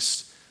of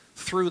Christ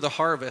through the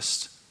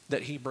harvest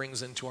that he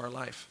brings into our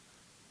life.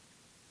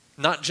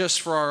 Not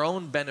just for our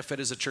own benefit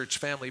as a church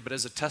family, but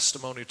as a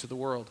testimony to the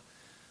world.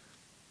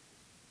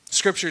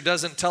 Scripture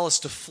doesn't tell us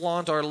to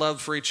flaunt our love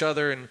for each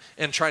other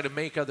and try to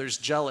make others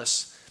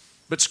jealous.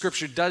 But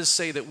Scripture does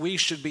say that we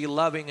should be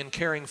loving and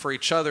caring for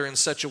each other in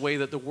such a way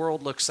that the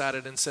world looks at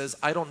it and says,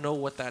 I don't know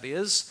what that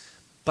is,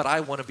 but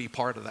I want to be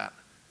part of that.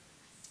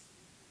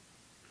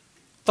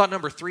 Thought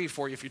number 3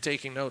 for you if you're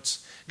taking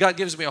notes. God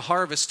gives me a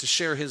harvest to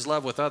share his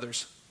love with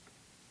others.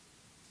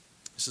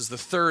 This is the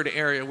third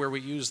area where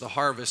we use the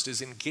harvest,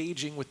 is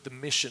engaging with the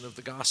mission of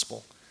the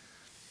gospel.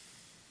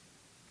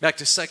 Back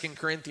to 2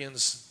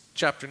 Corinthians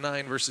chapter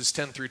 9, verses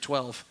 10 through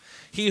 12.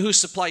 He who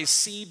supplies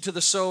seed to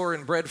the sower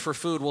and bread for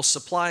food will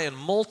supply and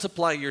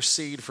multiply your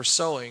seed for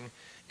sowing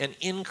and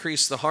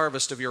increase the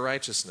harvest of your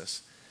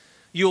righteousness.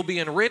 You will be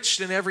enriched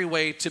in every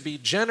way to be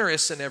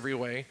generous in every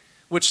way,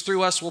 which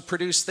through us will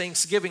produce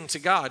thanksgiving to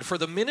God. For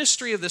the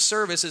ministry of the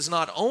service is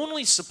not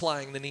only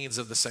supplying the needs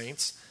of the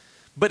saints,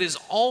 but is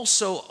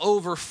also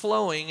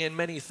overflowing in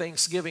many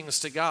thanksgivings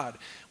to God.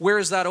 Where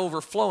is that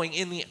overflowing?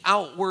 In the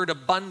outward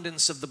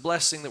abundance of the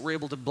blessing that we're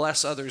able to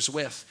bless others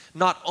with,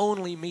 not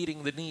only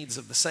meeting the needs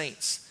of the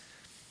saints.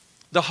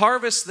 The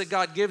harvest that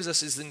God gives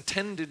us is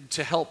intended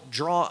to help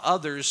draw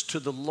others to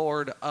the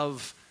Lord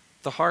of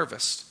the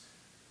harvest.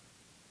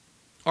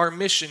 Our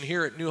mission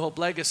here at New Hope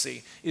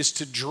Legacy is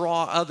to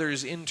draw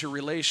others into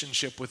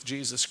relationship with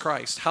Jesus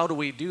Christ. How do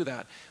we do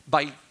that?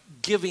 By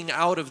giving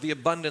out of the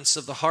abundance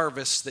of the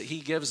harvest that he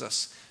gives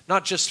us.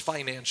 Not just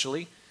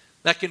financially.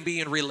 That can be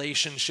in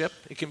relationship.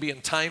 It can be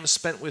in time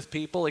spent with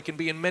people. It can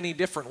be in many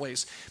different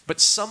ways. But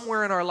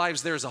somewhere in our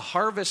lives there's a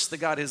harvest that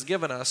God has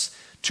given us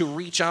to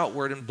reach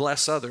outward and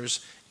bless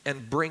others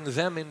and bring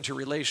them into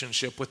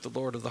relationship with the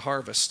Lord of the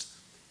harvest.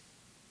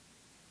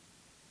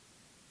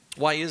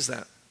 Why is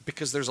that?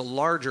 Because there's a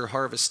larger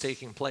harvest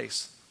taking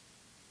place.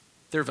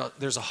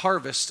 There's a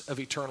harvest of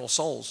eternal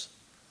souls.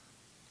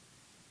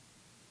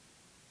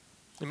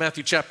 In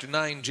Matthew chapter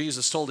 9,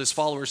 Jesus told his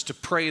followers to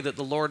pray that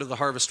the Lord of the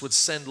harvest would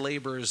send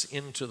laborers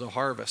into the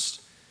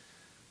harvest.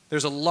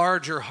 There's a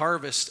larger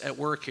harvest at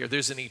work here.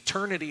 There's an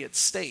eternity at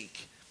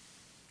stake.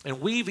 And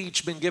we've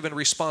each been given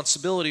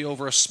responsibility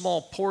over a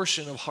small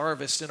portion of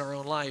harvest in our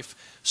own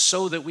life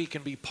so that we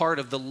can be part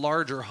of the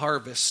larger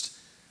harvest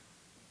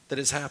that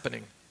is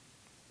happening.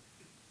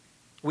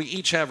 We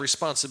each have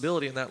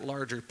responsibility in that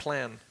larger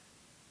plan.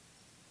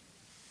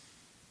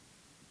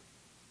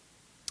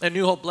 At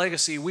New Hope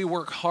Legacy, we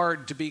work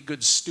hard to be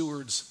good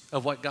stewards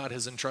of what God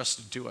has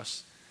entrusted to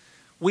us.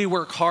 We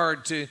work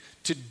hard to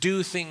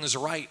do things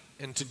right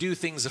and to do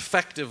things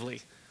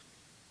effectively.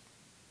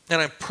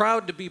 And I'm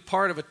proud to be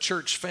part of a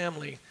church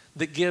family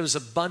that gives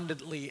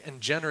abundantly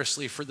and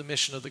generously for the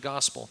mission of the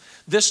gospel.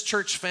 This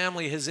church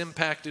family has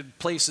impacted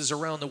places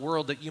around the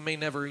world that you may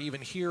never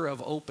even hear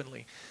of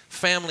openly.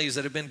 Families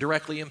that have been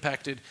directly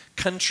impacted,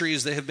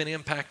 countries that have been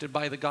impacted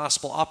by the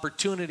gospel,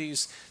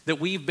 opportunities that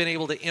we've been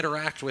able to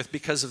interact with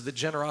because of the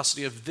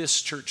generosity of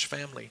this church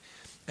family.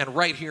 And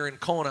right here in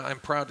Kona, I'm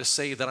proud to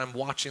say that I'm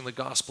watching the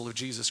gospel of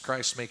Jesus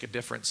Christ make a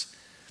difference.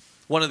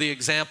 One of the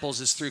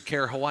examples is through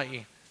Care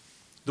Hawaii,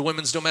 the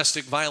Women's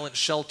Domestic Violence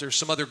Shelter,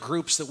 some other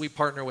groups that we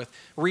partner with,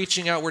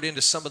 reaching outward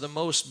into some of the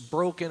most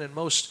broken and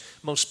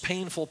most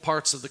painful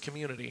parts of the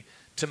community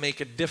to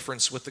make a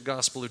difference with the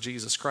gospel of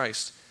Jesus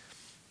Christ.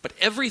 But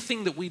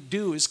everything that we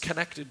do is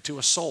connected to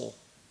a soul.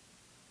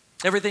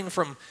 Everything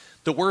from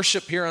the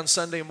worship here on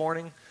Sunday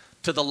morning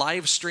to the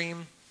live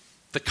stream,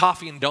 the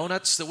coffee and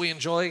donuts that we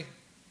enjoy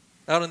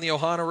out in the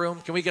Ohana room.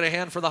 Can we get a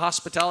hand for the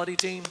hospitality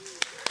team?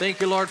 Thank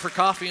you, Lord, for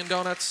coffee and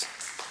donuts.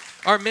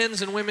 Our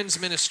men's and women's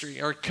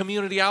ministry, our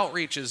community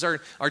outreaches,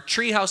 our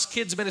Treehouse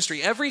Kids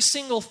ministry, every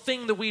single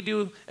thing that we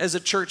do as a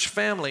church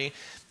family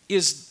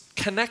is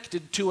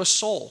connected to a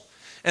soul.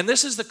 And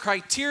this is the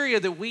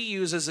criteria that we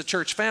use as a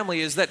church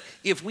family, is that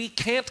if we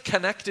can't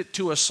connect it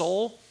to a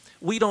soul,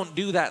 we don't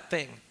do that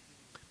thing.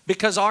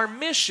 Because our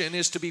mission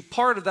is to be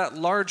part of that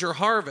larger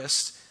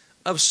harvest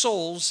of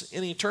souls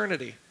in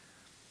eternity.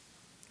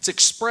 It's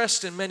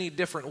expressed in many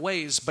different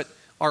ways, but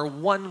our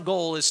one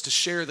goal is to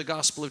share the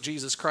gospel of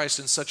Jesus Christ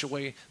in such a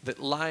way that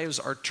lives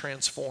are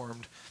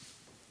transformed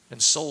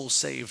and souls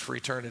saved for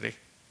eternity.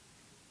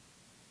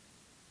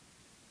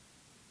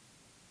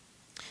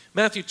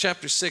 Matthew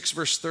chapter 6,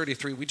 verse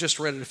 33. We just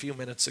read it a few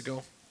minutes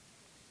ago.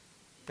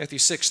 Matthew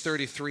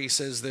 6:33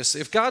 says this: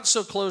 "If God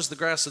so clothes the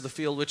grass of the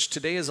field, which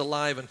today is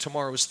alive and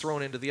tomorrow is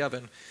thrown into the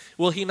oven,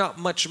 will he not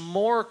much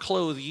more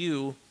clothe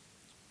you,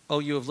 O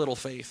you of little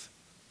faith?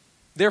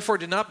 Therefore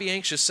do not be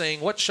anxious,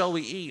 saying, what shall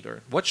we eat?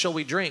 Or what shall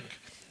we drink?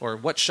 Or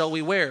what shall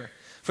we wear?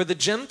 For the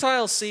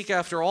Gentiles seek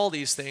after all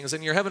these things,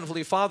 and your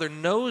heavenly Father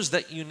knows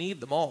that you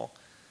need them all.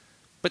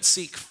 But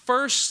seek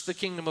first the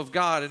kingdom of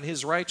God and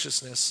his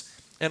righteousness,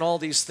 and all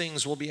these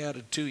things will be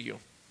added to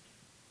you."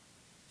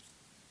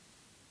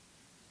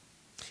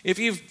 If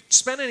you've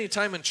spent any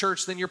time in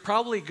church, then you're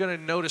probably going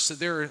to notice that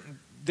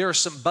there are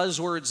some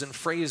buzzwords and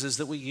phrases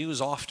that we use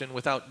often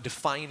without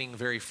defining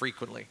very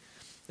frequently.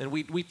 And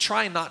we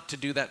try not to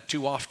do that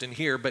too often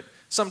here, but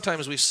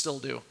sometimes we still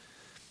do.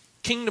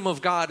 Kingdom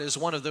of God is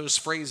one of those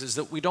phrases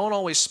that we don't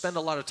always spend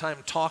a lot of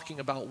time talking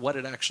about what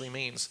it actually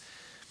means.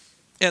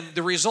 And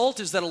the result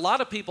is that a lot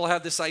of people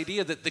have this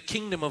idea that the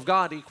kingdom of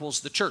God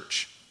equals the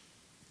church.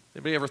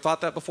 Anybody ever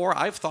thought that before?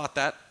 I've thought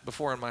that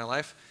before in my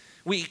life.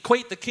 We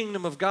equate the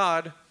kingdom of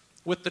God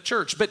with the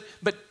church. But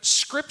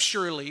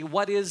scripturally,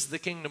 what is the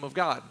kingdom of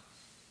God?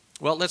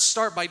 Well, let's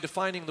start by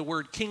defining the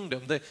word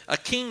kingdom. A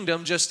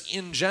kingdom, just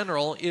in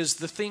general, is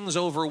the things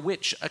over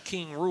which a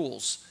king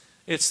rules.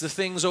 It's the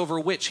things over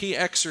which he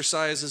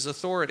exercises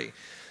authority.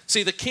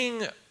 See, the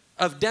king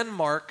of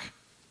Denmark,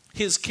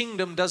 his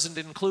kingdom doesn't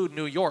include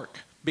New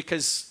York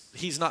because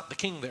he's not the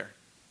king there.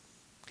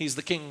 He's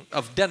the king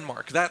of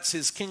Denmark. That's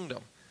his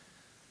kingdom.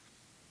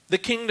 The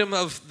kingdom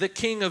of the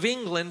king of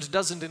England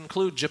doesn't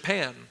include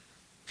Japan.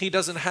 He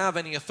doesn't have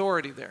any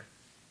authority there.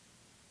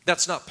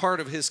 That's not part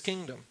of his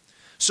kingdom.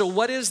 So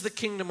what is the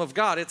kingdom of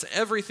God? It's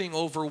everything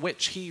over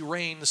which he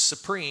reigns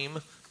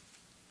supreme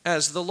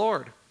as the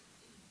Lord.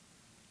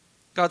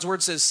 God's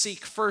word says,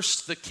 seek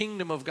first the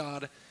kingdom of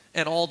God,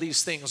 and all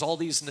these things, all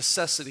these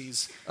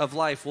necessities of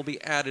life will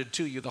be added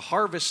to you. The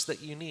harvest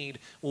that you need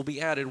will be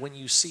added when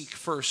you seek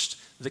first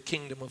the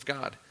kingdom of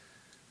God.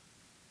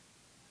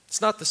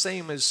 It's not the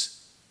same as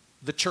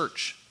the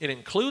church. It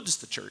includes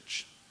the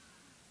church,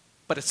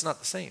 but it's not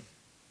the same.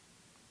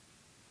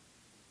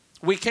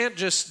 We can't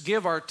just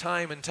give our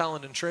time and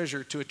talent and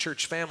treasure to a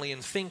church family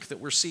and think that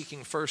we're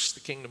seeking first the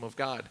kingdom of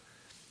God.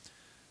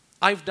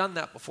 I've done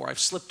that before. I've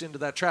slipped into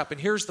that trap. And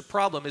here's the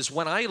problem is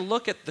when I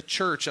look at the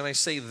church and I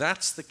say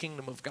that's the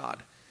kingdom of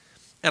God,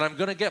 and I'm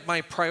going to get my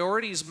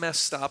priorities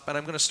messed up and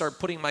I'm going to start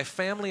putting my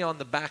family on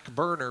the back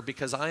burner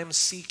because I'm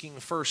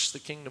seeking first the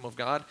kingdom of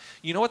God,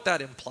 you know what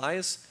that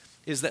implies?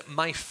 Is that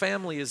my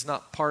family is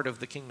not part of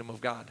the kingdom of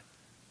God.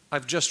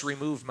 I've just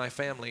removed my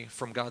family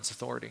from God's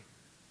authority.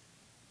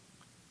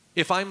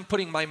 If I'm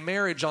putting my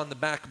marriage on the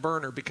back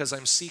burner because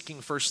I'm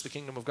seeking first the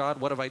kingdom of God,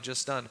 what have I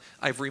just done?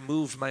 I've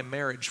removed my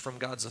marriage from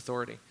God's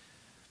authority.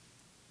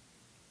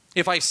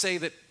 If I say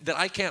that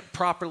I can't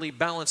properly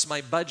balance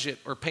my budget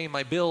or pay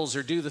my bills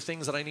or do the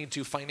things that I need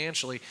to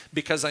financially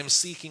because I'm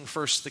seeking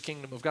first the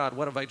kingdom of God,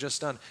 what have I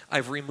just done?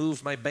 I've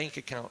removed my bank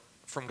account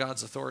from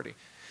God's authority.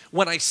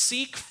 When I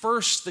seek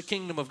first the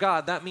kingdom of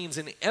God, that means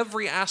in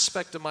every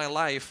aspect of my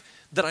life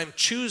that I'm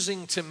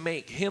choosing to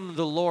make him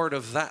the Lord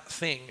of that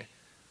thing.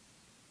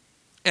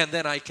 And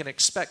then I can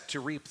expect to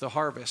reap the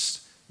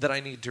harvest that I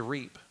need to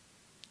reap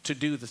to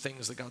do the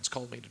things that God's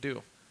called me to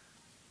do.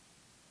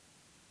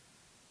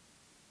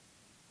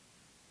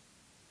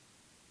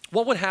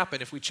 What would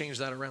happen if we changed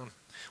that around?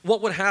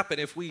 What would happen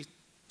if we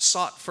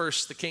sought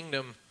first the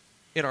kingdom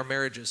in our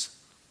marriages?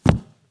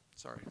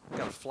 Sorry,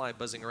 got a fly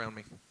buzzing around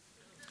me.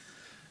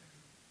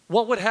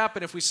 What would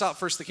happen if we sought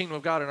first the kingdom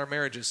of God in our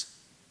marriages?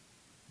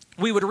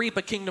 We would reap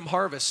a kingdom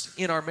harvest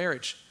in our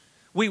marriage.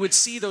 We would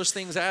see those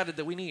things added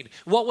that we need.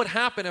 What would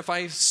happen if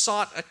I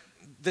sought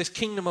the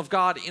kingdom of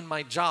God in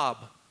my job?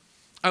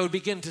 I would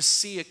begin to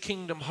see a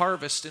kingdom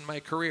harvest in my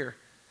career.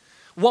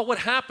 What would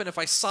happen if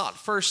I sought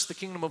first the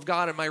kingdom of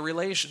God in my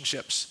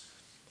relationships?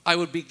 I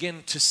would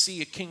begin to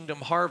see a kingdom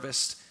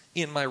harvest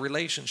in my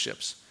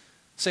relationships.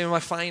 Same with my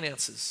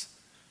finances.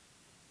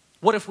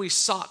 What if we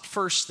sought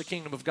first the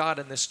kingdom of God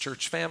in this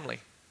church family?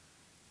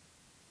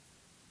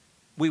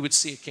 We would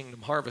see a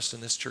kingdom harvest in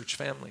this church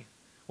family.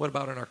 What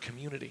about in our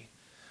community?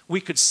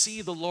 We could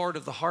see the Lord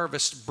of the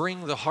harvest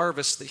bring the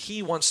harvest that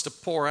He wants to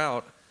pour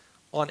out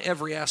on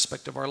every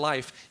aspect of our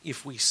life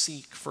if we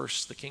seek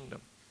first the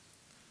kingdom.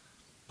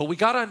 But we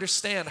got to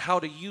understand how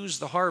to use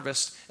the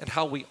harvest and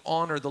how we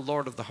honor the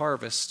Lord of the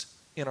harvest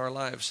in our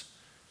lives.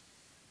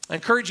 I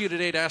encourage you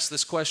today to ask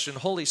this question: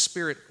 Holy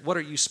Spirit, what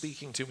are you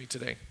speaking to me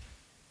today?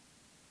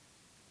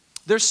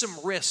 There's some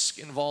risk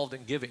involved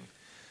in giving.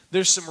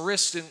 There's some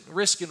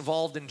risk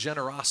involved in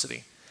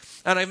generosity.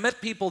 And I've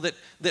met people that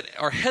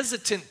are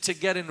hesitant to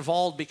get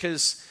involved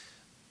because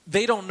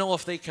they don't know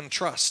if they can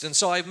trust. And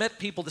so I've met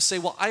people that say,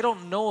 well, I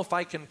don't know if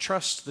I can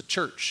trust the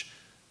church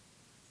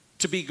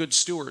to be good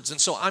stewards. And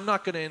so I'm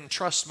not going to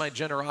entrust my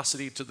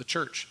generosity to the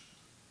church.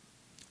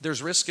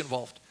 There's risk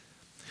involved.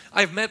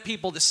 I've met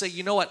people that say,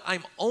 you know what,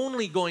 I'm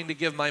only going to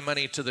give my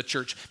money to the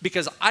church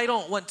because I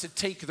don't want to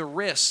take the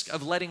risk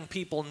of letting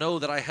people know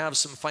that I have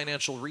some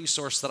financial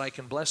resource that I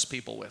can bless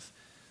people with.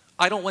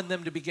 I don't want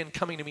them to begin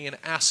coming to me and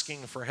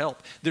asking for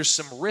help. There's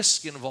some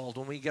risk involved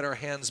when we get our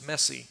hands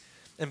messy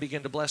and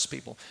begin to bless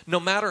people. No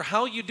matter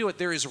how you do it,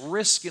 there is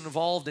risk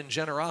involved in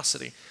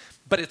generosity,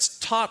 but it's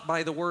taught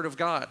by the Word of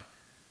God.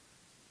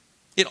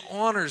 It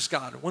honors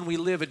God when we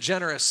live a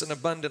generous and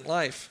abundant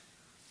life.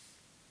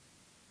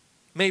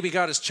 Maybe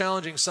God is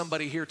challenging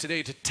somebody here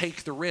today to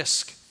take the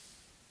risk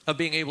of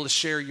being able to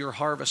share your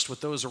harvest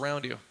with those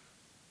around you.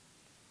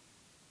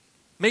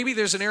 Maybe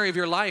there's an area of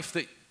your life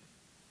that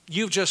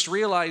you've just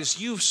realized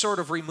you've sort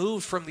of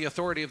removed from the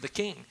authority of the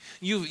king.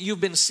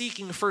 You've been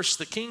seeking first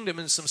the kingdom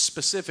in some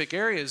specific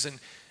areas, and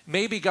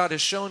maybe God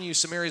has shown you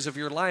some areas of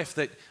your life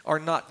that are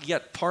not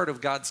yet part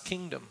of God's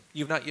kingdom.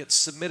 You've not yet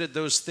submitted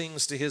those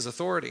things to His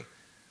authority.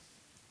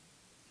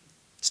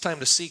 It's time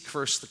to seek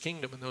first the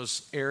kingdom in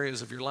those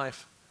areas of your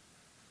life.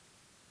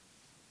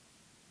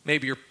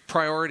 Maybe your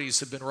priorities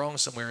have been wrong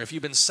somewhere. If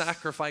you've been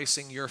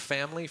sacrificing your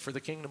family for the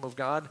kingdom of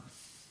God,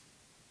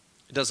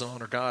 it doesn't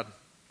honor God.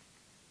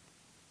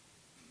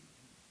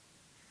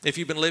 If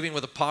you've been living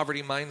with a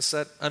poverty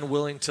mindset,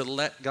 unwilling to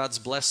let God's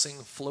blessing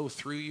flow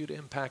through you to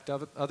impact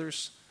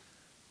others,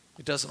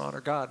 it doesn't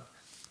honor God.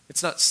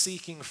 It's not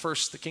seeking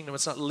first the kingdom.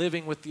 It's not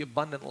living with the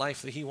abundant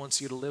life that He wants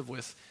you to live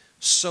with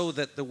so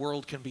that the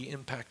world can be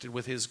impacted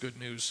with His good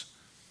news.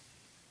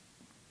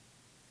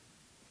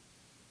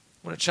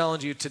 I want to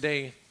challenge you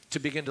today to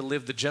begin to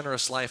live the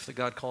generous life that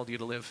God called you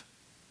to live.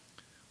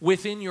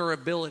 Within your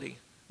ability,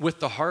 with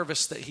the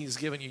harvest that He's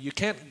given you. You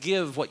can't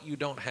give what you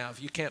don't have.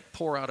 You can't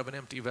pour out of an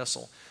empty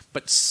vessel.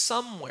 But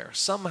somewhere,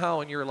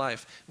 somehow in your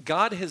life,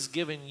 God has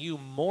given you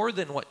more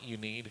than what you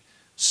need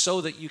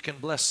so that you can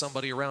bless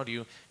somebody around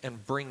you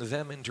and bring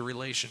them into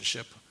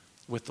relationship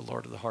with the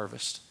Lord of the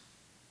harvest.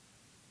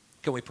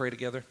 Can we pray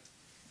together?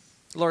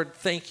 Lord,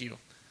 thank you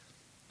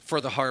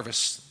for the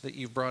harvest that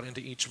you've brought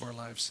into each of our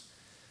lives.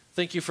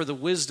 Thank you for the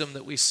wisdom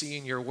that we see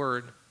in your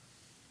word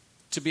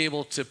to be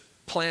able to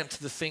plant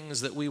the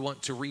things that we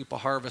want to reap a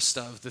harvest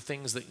of, the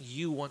things that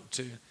you want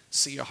to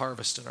see a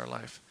harvest in our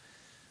life.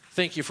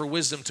 Thank you for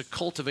wisdom to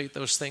cultivate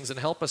those things and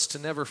help us to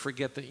never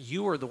forget that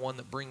you are the one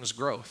that brings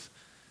growth.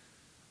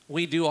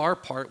 We do our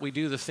part, we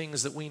do the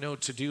things that we know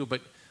to do,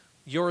 but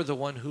you're the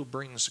one who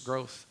brings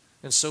growth.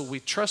 And so we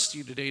trust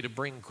you today to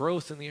bring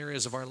growth in the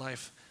areas of our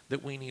life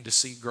that we need to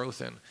see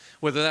growth in,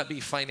 whether that be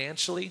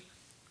financially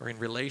or in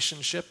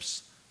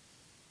relationships,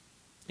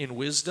 in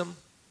wisdom,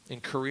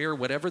 in career,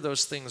 whatever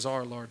those things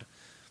are, Lord.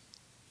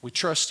 We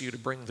trust you to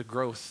bring the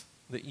growth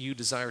that you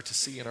desire to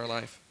see in our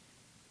life.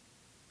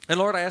 And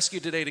Lord, I ask you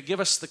today to give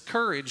us the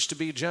courage to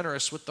be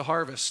generous with the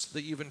harvest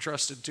that you've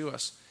entrusted to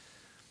us.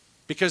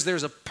 Because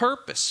there's a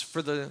purpose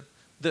for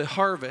the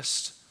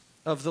harvest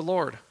of the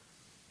Lord.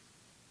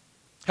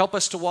 Help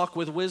us to walk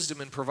with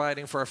wisdom in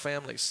providing for our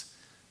families,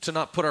 to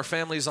not put our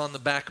families on the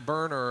back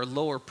burner or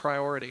lower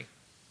priority.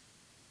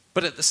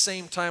 But at the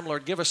same time,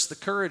 Lord, give us the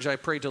courage, I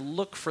pray, to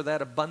look for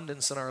that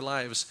abundance in our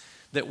lives,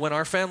 that when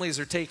our families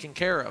are taken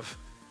care of,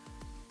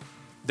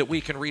 that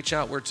we can reach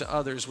outward to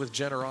others with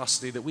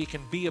generosity, that we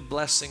can be a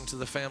blessing to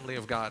the family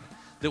of God,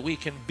 that we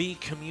can be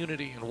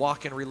community and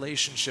walk in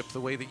relationship the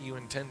way that you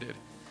intended.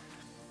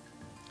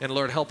 And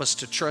Lord, help us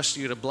to trust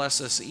you to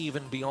bless us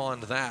even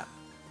beyond that,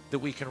 that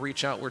we can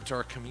reach outward to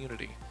our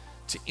community,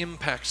 to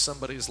impact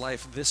somebody's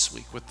life this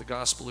week with the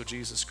gospel of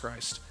Jesus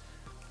Christ,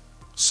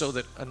 so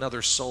that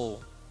another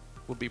soul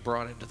would be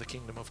brought into the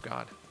kingdom of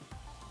God.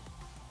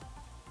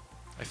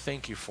 I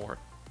thank you for it.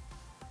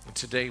 And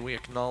today we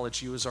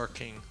acknowledge you as our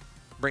King.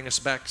 Bring us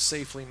back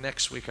safely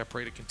next week, I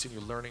pray, to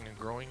continue learning and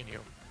growing in you.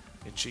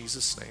 In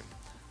Jesus' name,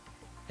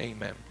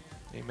 amen.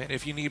 Amen.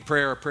 If you need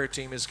prayer, our prayer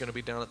team is going to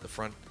be down at the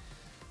front.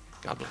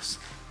 God bless.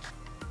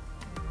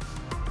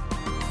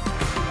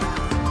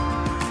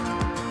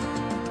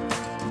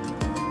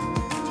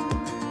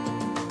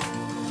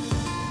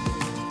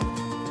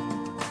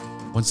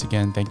 Once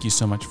again, thank you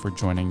so much for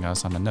joining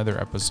us on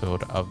another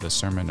episode of the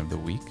Sermon of the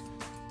Week.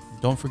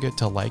 Don't forget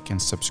to like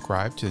and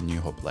subscribe to the New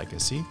Hope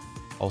Legacy.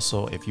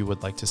 Also, if you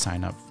would like to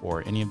sign up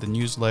for any of the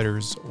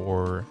newsletters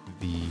or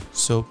the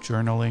soap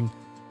journaling,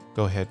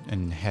 go ahead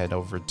and head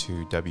over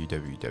to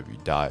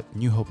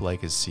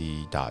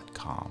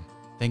www.newhopelegacy.com.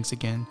 Thanks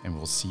again, and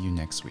we'll see you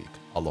next week.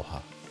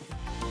 Aloha.